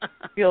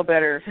 feel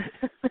better.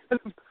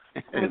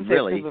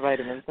 Really, the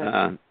vitamins.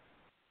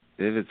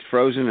 if it's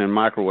frozen and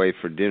microwave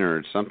for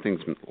dinner, something's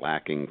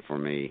lacking for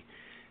me.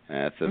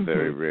 That's a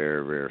very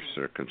rare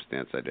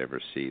circumstance I'd ever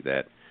see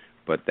that,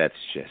 but that's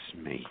just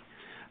me.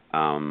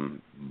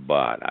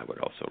 But I would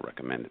also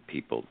recommend that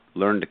people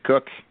learn to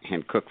cook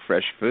and cook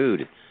fresh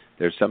food.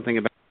 There's something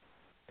about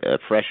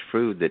fresh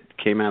food that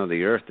came out of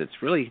the earth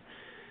that's really,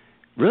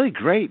 really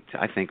great,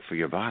 I think, for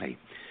your body.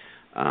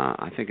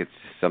 I think it's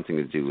something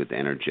to do with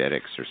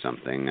energetics or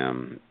something.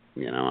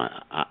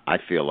 I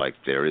feel like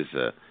there is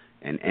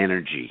an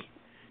energy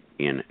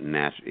in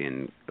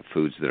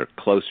foods that are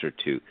closer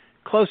to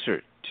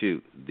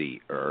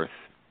the earth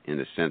in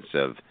the sense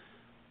of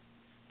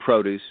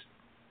produce,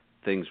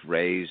 things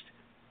raised,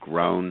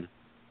 grown,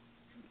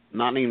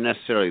 not even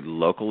necessarily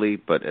locally,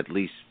 but at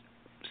least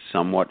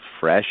somewhat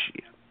fresh.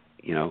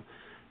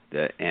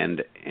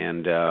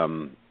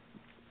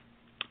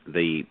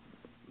 The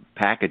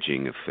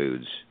packaging of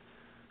foods.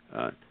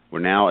 We're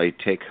now a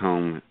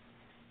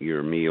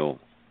take-home-your-meal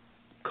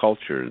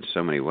culture in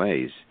so many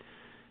ways.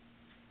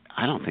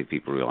 I don't think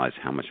people realize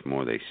how much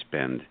more they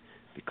spend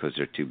because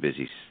they're too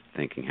busy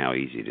thinking how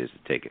easy it is to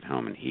take it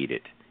home and heat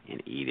it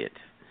and eat it.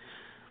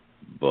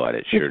 But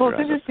it sure drives up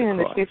the cost. It's interesting in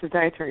the case of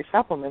dietary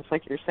supplements,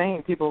 like you're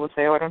saying, people would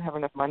say, I don't have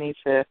enough money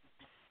to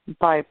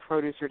buy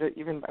produce or to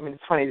even,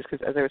 it's funny just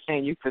because, as I was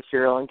saying, you could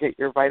cereal and get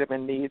your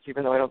vitamin needs,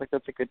 even though I don't think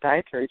that's a good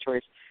dietary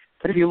choice.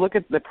 But if you look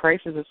at the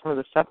prices of some of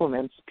the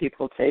supplements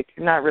people take,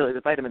 not really the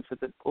vitamins, but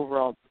the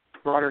overall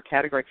broader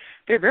category,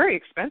 they're very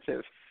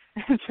expensive.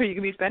 And so you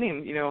can be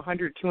spending,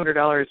 $100,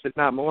 $200, if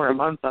not more, a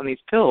month on these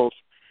pills.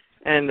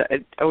 And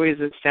it always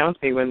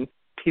astounds me when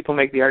people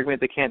make the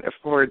argument they can't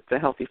afford the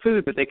healthy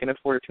food, but they can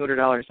afford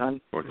 $200 on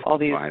all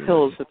these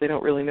pills that they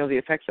don't really know the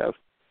effects of.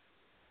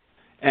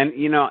 And,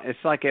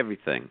 it's like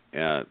everything.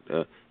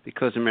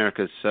 Because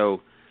America is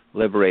so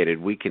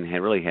liberated, we can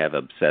really have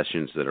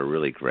obsessions that are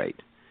really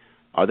great.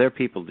 Are there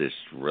people just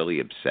really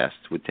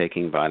obsessed with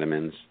taking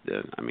vitamins?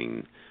 I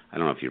don't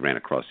know if you ran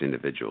across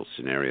individual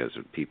scenarios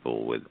of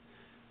people with,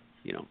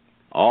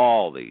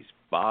 all these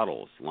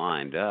bottles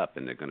lined up,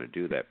 and they're going to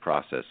do that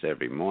process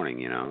every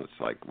morning. It's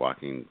like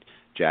walking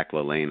Jack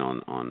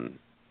LaLanne on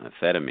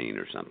amphetamine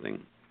or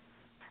something.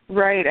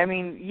 Right.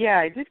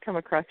 I did come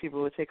across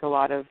people who take a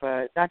lot of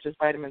not just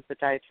vitamins, but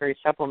dietary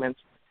supplements.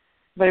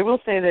 But I will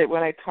say that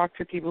when I talk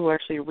to people who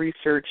actually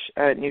research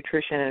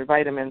nutrition and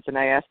vitamins, and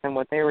I ask them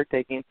what they were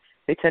taking,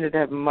 they tended to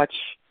have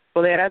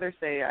they'd either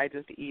say, I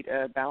just eat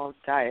a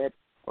balanced diet,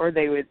 or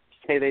they would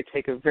say they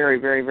take a very,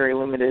 very, very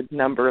limited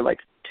number, like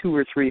 2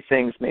 or 3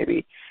 things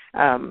maybe.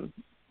 So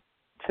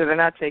they're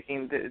not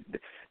taking,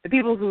 the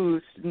people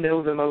who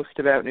know the most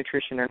about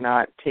nutrition are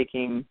not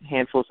taking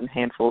handfuls and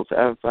handfuls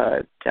of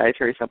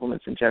dietary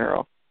supplements in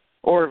general,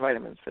 or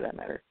vitamins for that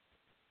matter.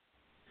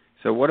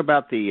 So what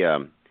about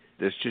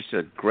there's just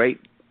a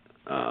great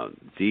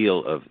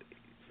deal of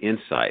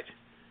insight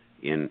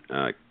in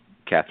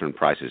Catherine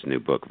Price's new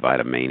book,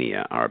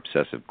 Vitamania, Our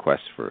Obsessive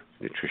Quest for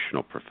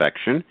Nutritional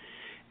Perfection.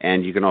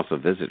 And you can also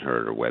visit her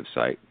at her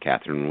website,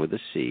 Catherine with a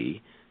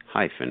C,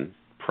 -Price.com.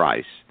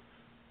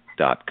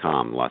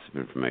 Cluthe.com. Lots of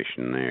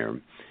information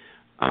there.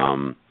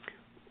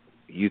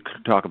 You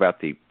could talk about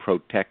the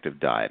protective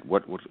diet.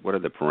 What are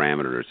the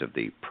parameters of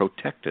the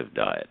protective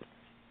diet?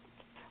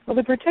 Well,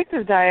 the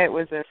protective diet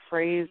was a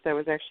phrase that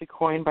was actually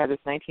coined by this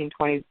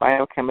 1920s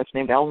biochemist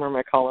named Elmer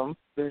McCollum.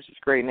 There's this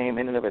great name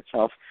in and of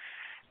itself.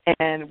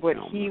 And what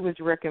he was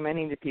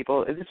recommending to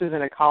people, this was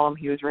in a column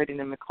he was writing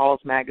in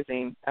McCall's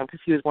magazine, because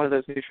he was one of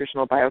those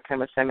nutritional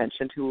biochemists I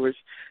mentioned who was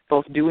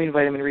both doing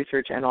vitamin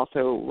research and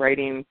also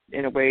writing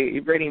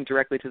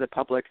directly to the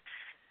public.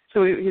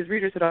 So his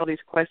readers had all these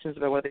questions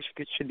about what they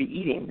should be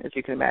eating, as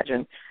you can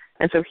imagine.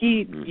 And so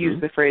he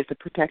used the phrase the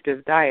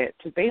protective diet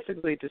to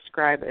basically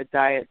describe a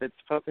diet that's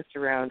focused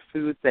around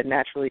foods that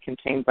naturally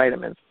contain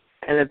vitamins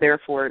and that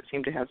therefore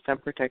seem to have some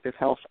protective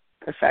health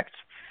effects.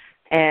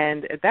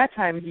 And at that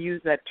time, he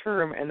used that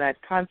term and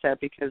that concept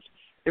because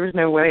there was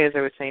no way, as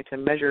I was saying, to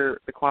measure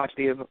the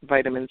quantity of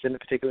vitamins in a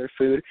particular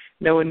food.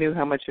 No one knew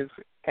how much of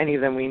any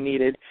of them we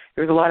needed.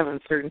 There was a lot of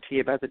uncertainty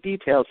about the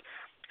details,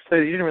 so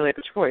you didn't really have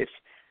a choice.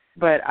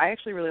 But I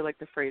actually really like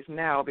the phrase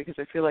now because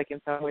I feel like in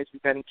some ways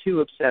we've gotten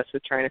too obsessed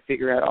with trying to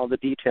figure out all the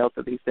details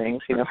of these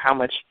things, how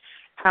much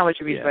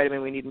of each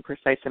vitamin we need in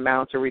precise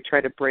amounts, or we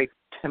try to break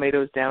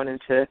tomatoes down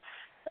into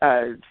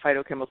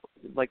phytochemicals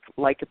like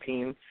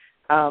lycopene.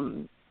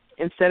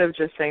 Instead of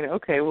just saying,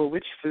 okay, well,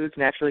 which foods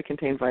naturally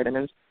contain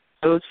vitamins?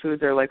 Those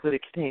foods are likely to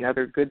contain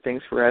other good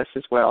things for us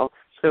as well.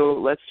 So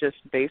let's just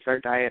base our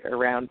diet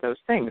around those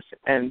things.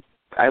 And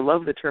I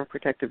love the term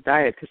protective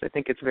diet because I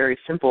think it's very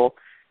simple,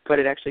 but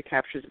it actually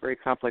captures a very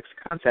complex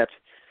concept.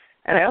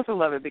 And I also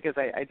love it because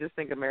I just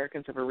think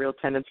Americans have a real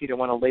tendency to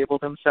want to label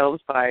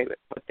themselves by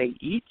what they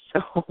eat.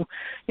 So,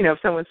 if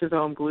someone says,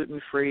 oh, I'm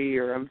gluten-free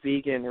or I'm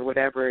vegan or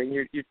whatever, and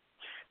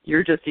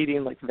you're just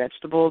eating like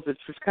vegetables, it's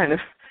just kind of,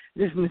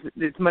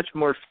 it's much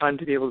more fun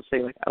to be able to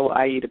say like, oh,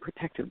 I eat a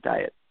protective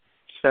diet.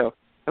 So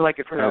I like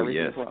it for that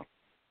reason as well.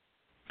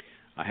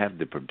 I have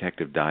the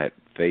protective diet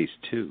phase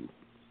 2.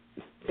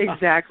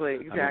 Exactly.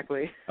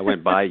 I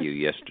went by you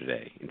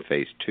yesterday in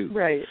phase 2.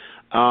 Right.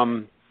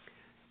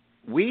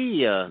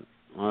 We,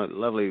 my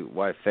lovely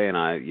wife Faye and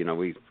I,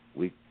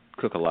 we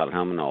cook a lot at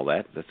home and all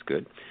that. That's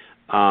good.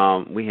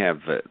 We have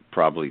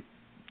probably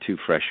 2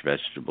 fresh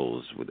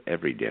vegetables with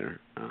every dinner.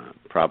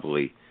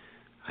 Probably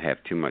I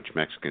have too much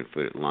Mexican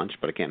food at lunch,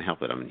 but I can't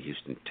help it. I'm in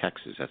Houston,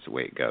 Texas. That's the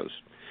way it goes.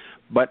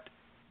 But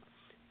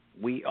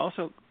we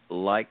also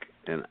like,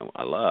 and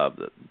I love,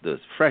 the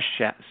fresh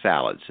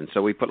salads. And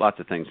so we put lots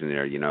of things in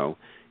there, It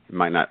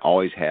might not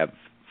always have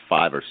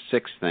 5 or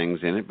 6 things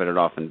in it, but it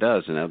often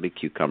does. And that'll be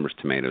cucumbers,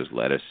 tomatoes,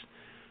 lettuce,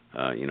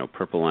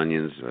 purple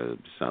onions.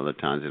 Some other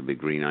times it'll be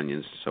green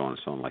onions, so on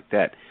and so on like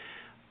that.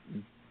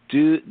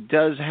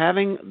 Does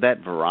having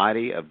that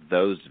variety of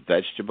those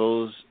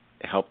vegetables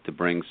help to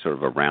bring sort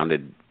of a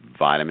rounded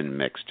vitamin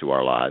mix to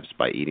our lives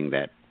by eating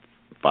that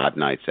 5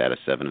 nights out of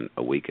 7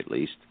 a week at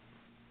least?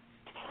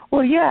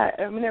 Well, yeah.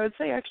 I mean, I would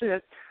say actually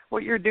that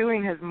what you're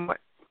doing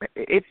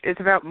it's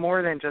about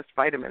more than just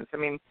vitamins. I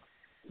mean,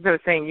 as I was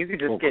saying, you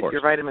could just get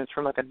your vitamins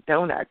from like a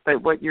donut,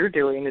 but what you're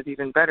doing is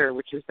even better,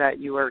 which is that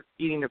you are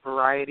eating a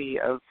variety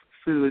of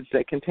foods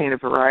that contain a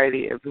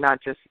variety of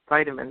not just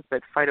vitamins,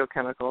 but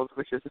phytochemicals,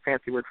 which is a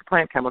fancy word for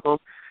plant chemicals.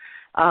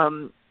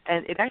 And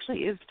it actually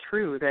is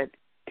true that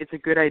it's a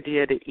good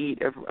idea to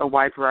eat a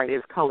wide variety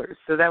of colors.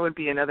 So that would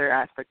be another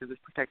aspect of this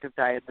protective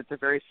diet that's a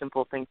very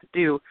simple thing to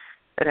do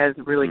that has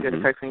really good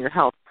effects on your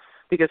health.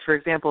 Because, for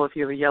example, if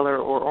you have a yellow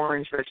or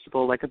orange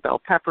vegetable like a bell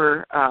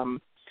pepper or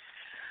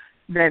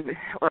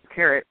a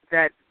carrot,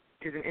 that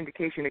is an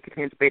indication it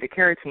contains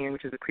beta-carotene,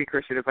 which is a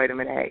precursor to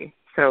vitamin A.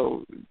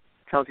 So it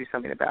tells you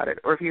something about it.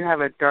 Or if you have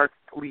a dark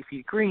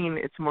leafy green,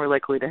 it's more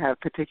likely to have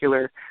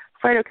particular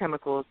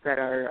phytochemicals that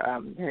are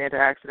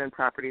antioxidant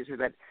properties or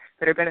that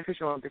are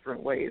beneficial in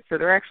different ways. So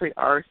there actually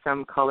are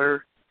some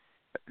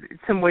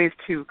ways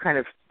to kind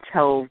of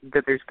tell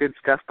that there's good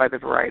stuff by the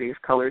variety of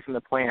colors in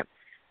the plant.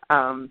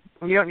 You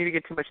don't need to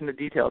get too much into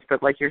details,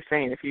 but like you're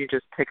saying, if you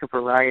just pick a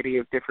variety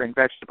of different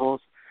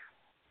vegetables,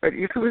 but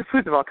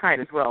foods of all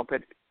kinds as well,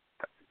 but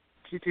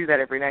if you do that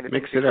every night, it's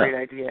a great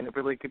idea, and it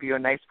really gives you a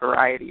nice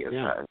variety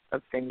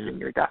of things in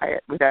your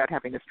diet without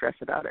having to stress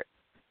about it.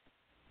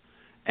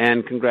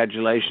 And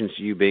congratulations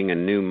to you being a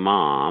new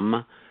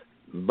mom,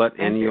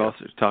 and you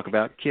also talk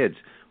about kids.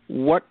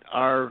 What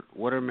are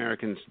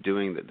Americans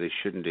doing that they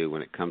shouldn't do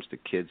when it comes to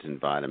kids and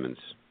vitamins,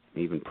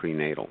 even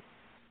prenatal?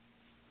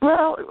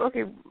 Well,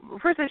 okay,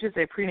 first I should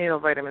say prenatal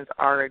vitamins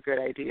are a good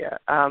idea.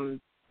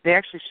 They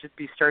actually should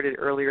be started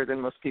earlier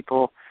than most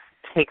people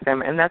take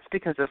them, and that's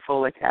because of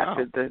folic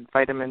acid, the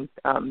vitamin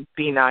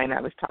B9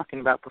 I was talking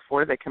about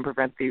before that can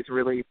prevent these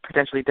really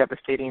potentially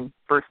devastating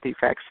birth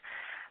defects.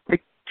 The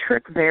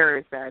trick there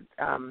is that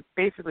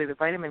basically the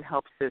vitamin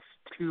helps this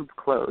tube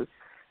close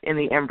in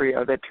the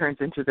embryo that turns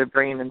into the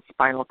brain and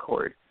spinal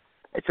cord.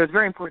 So it's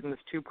very important this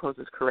tube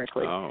closes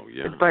correctly. Oh,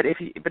 yeah. But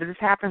this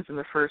happens in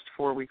the first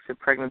 4 weeks of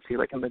pregnancy,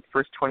 like in the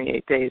first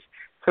 28 days.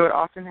 So it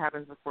often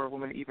happens before a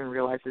woman even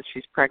realizes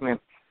she's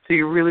pregnant. So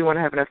you really want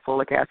to have enough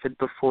folic acid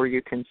before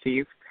you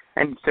conceive.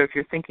 And so if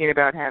you're thinking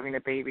about having a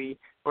baby,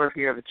 or if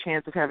you have a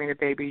chance of having a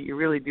baby, you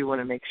really do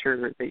want to make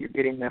sure that you're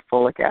getting that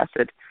folic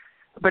acid.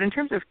 But in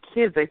terms of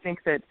kids, I think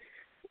that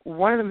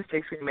one of the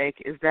mistakes we make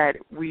is that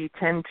we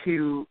tend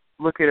to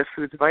look at a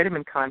food's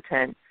vitamin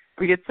content.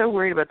 We get so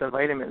worried about the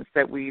vitamins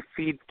that we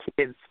feed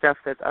kids stuff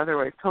that's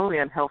otherwise totally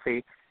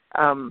unhealthy,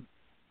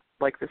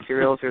 like the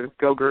cereals or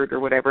Go-Gurt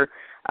or whatever,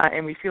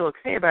 and we feel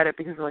okay about it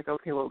because we're like,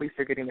 okay, well, at least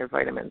they're getting their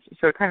vitamins.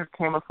 So it kind of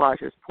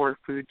camouflages poor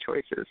food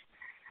choices.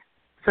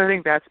 So I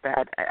think that's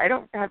bad. I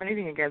don't have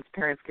anything against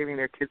parents giving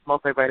their kids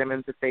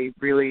multivitamins if they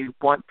really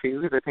want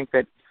to, because I think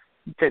that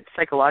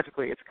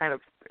psychologically it's kind of,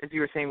 as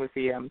you were saying with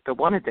the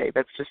one a day,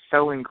 that's just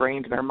so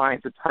ingrained in our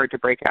minds, it's hard to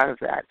break out of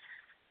that.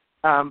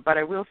 But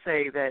I will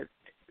say that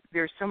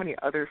there's so many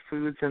other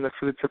foods in the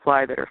food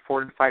supply that are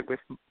fortified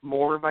with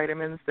more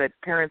vitamins that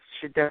parents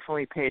should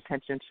definitely pay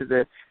attention to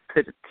the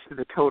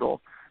total.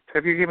 So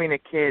if you're giving a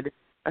kid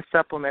a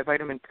supplement,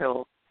 vitamin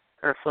pill,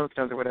 or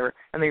Flintstones or whatever,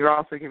 and then you're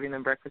also giving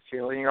them breakfast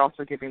cereal, and you're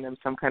also giving them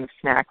some kind of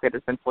snack that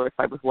has been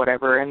fortified with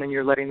whatever, and then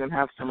you're letting them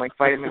have some like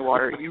vitamin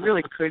water, you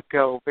really could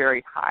go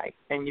very high,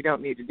 and you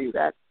don't need to do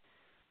that.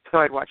 So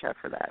I'd watch out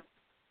for that.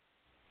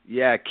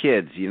 Yeah,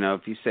 kids,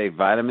 if you say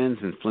vitamins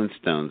and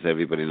Flintstones,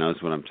 everybody knows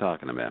what I'm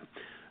talking about.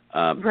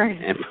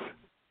 Right.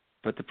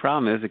 But the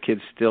problem is the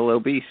kid's still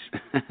obese,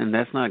 and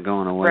that's not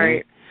going away.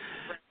 Right.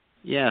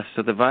 Yeah,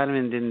 so the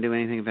vitamin didn't do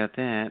anything about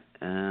that.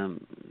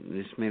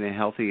 This made a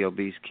healthy,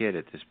 obese kid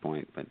at this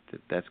point, but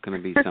that's going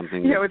to be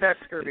something. Yeah, with that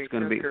scurvy.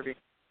 Scurvy.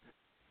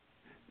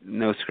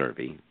 No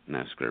scurvy,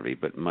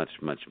 but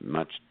much, much,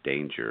 much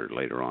danger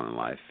later on in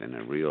life and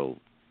a real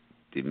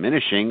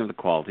diminishing of the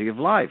quality of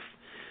life.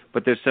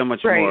 But there's so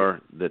much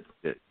more that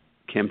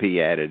can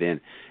be added in.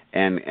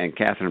 And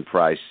Catherine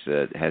Price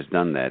has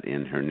done that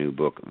in her new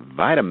book,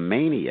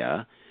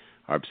 Vitamania,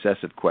 Our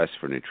Obsessive Quest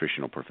for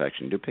Nutritional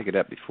Perfection. Do pick it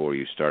up before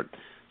you start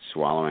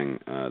swallowing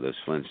those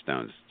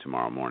Flintstones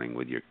tomorrow morning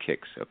with your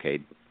Kicks, okay,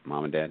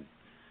 Mom and Dad?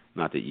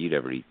 Not that you'd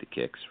ever eat the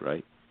Kicks,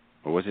 right?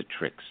 Or was it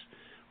Tricks?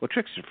 Well,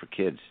 Tricks are for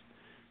kids,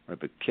 right?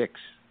 But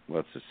Kicks, well,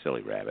 it's a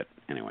silly rabbit.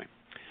 Anyway.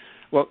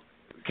 Well,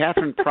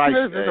 Catherine Price...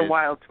 This is a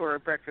wild tour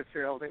of breakfast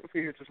cereal that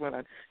we just went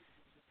on.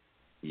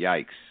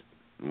 Yikes.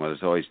 Well,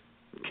 there's always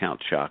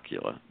Count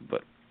Chocula,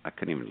 but I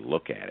couldn't even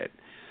look at it.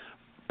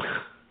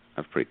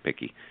 I'm pretty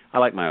picky. I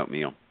like my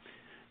oatmeal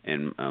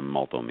and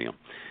malt oatmeal.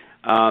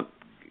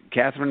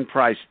 Catherine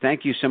Price,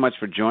 thank you so much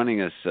for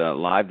joining us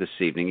live this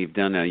evening. You've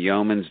done a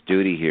yeoman's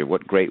duty here.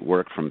 What great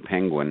work from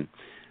Penguin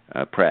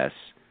Press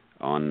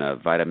on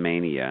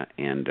Vitamania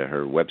and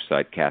her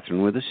website,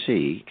 Catherine with a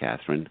C,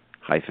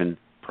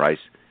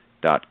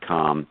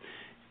 Catherine-Price.com.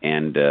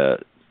 And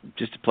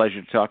just a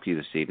pleasure to talk to you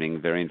this evening.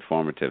 Very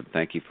informative.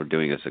 Thank you for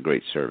doing us a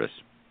great service.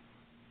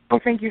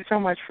 Well, thank you so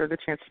much for the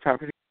chance to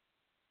talk with you.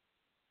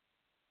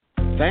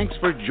 Thanks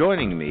for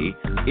joining me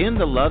in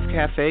the Love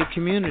Cafe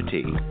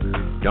community.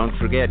 Don't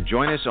forget,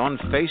 join us on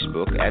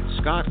Facebook at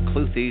Scott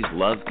Cluthe's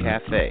Love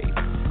Cafe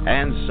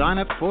and sign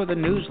up for the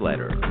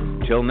newsletter.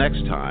 Till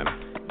next time,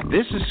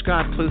 this is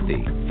Scott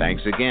Cluthe.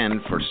 Thanks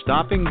again for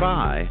stopping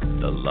by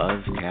the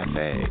Love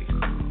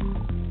Cafe.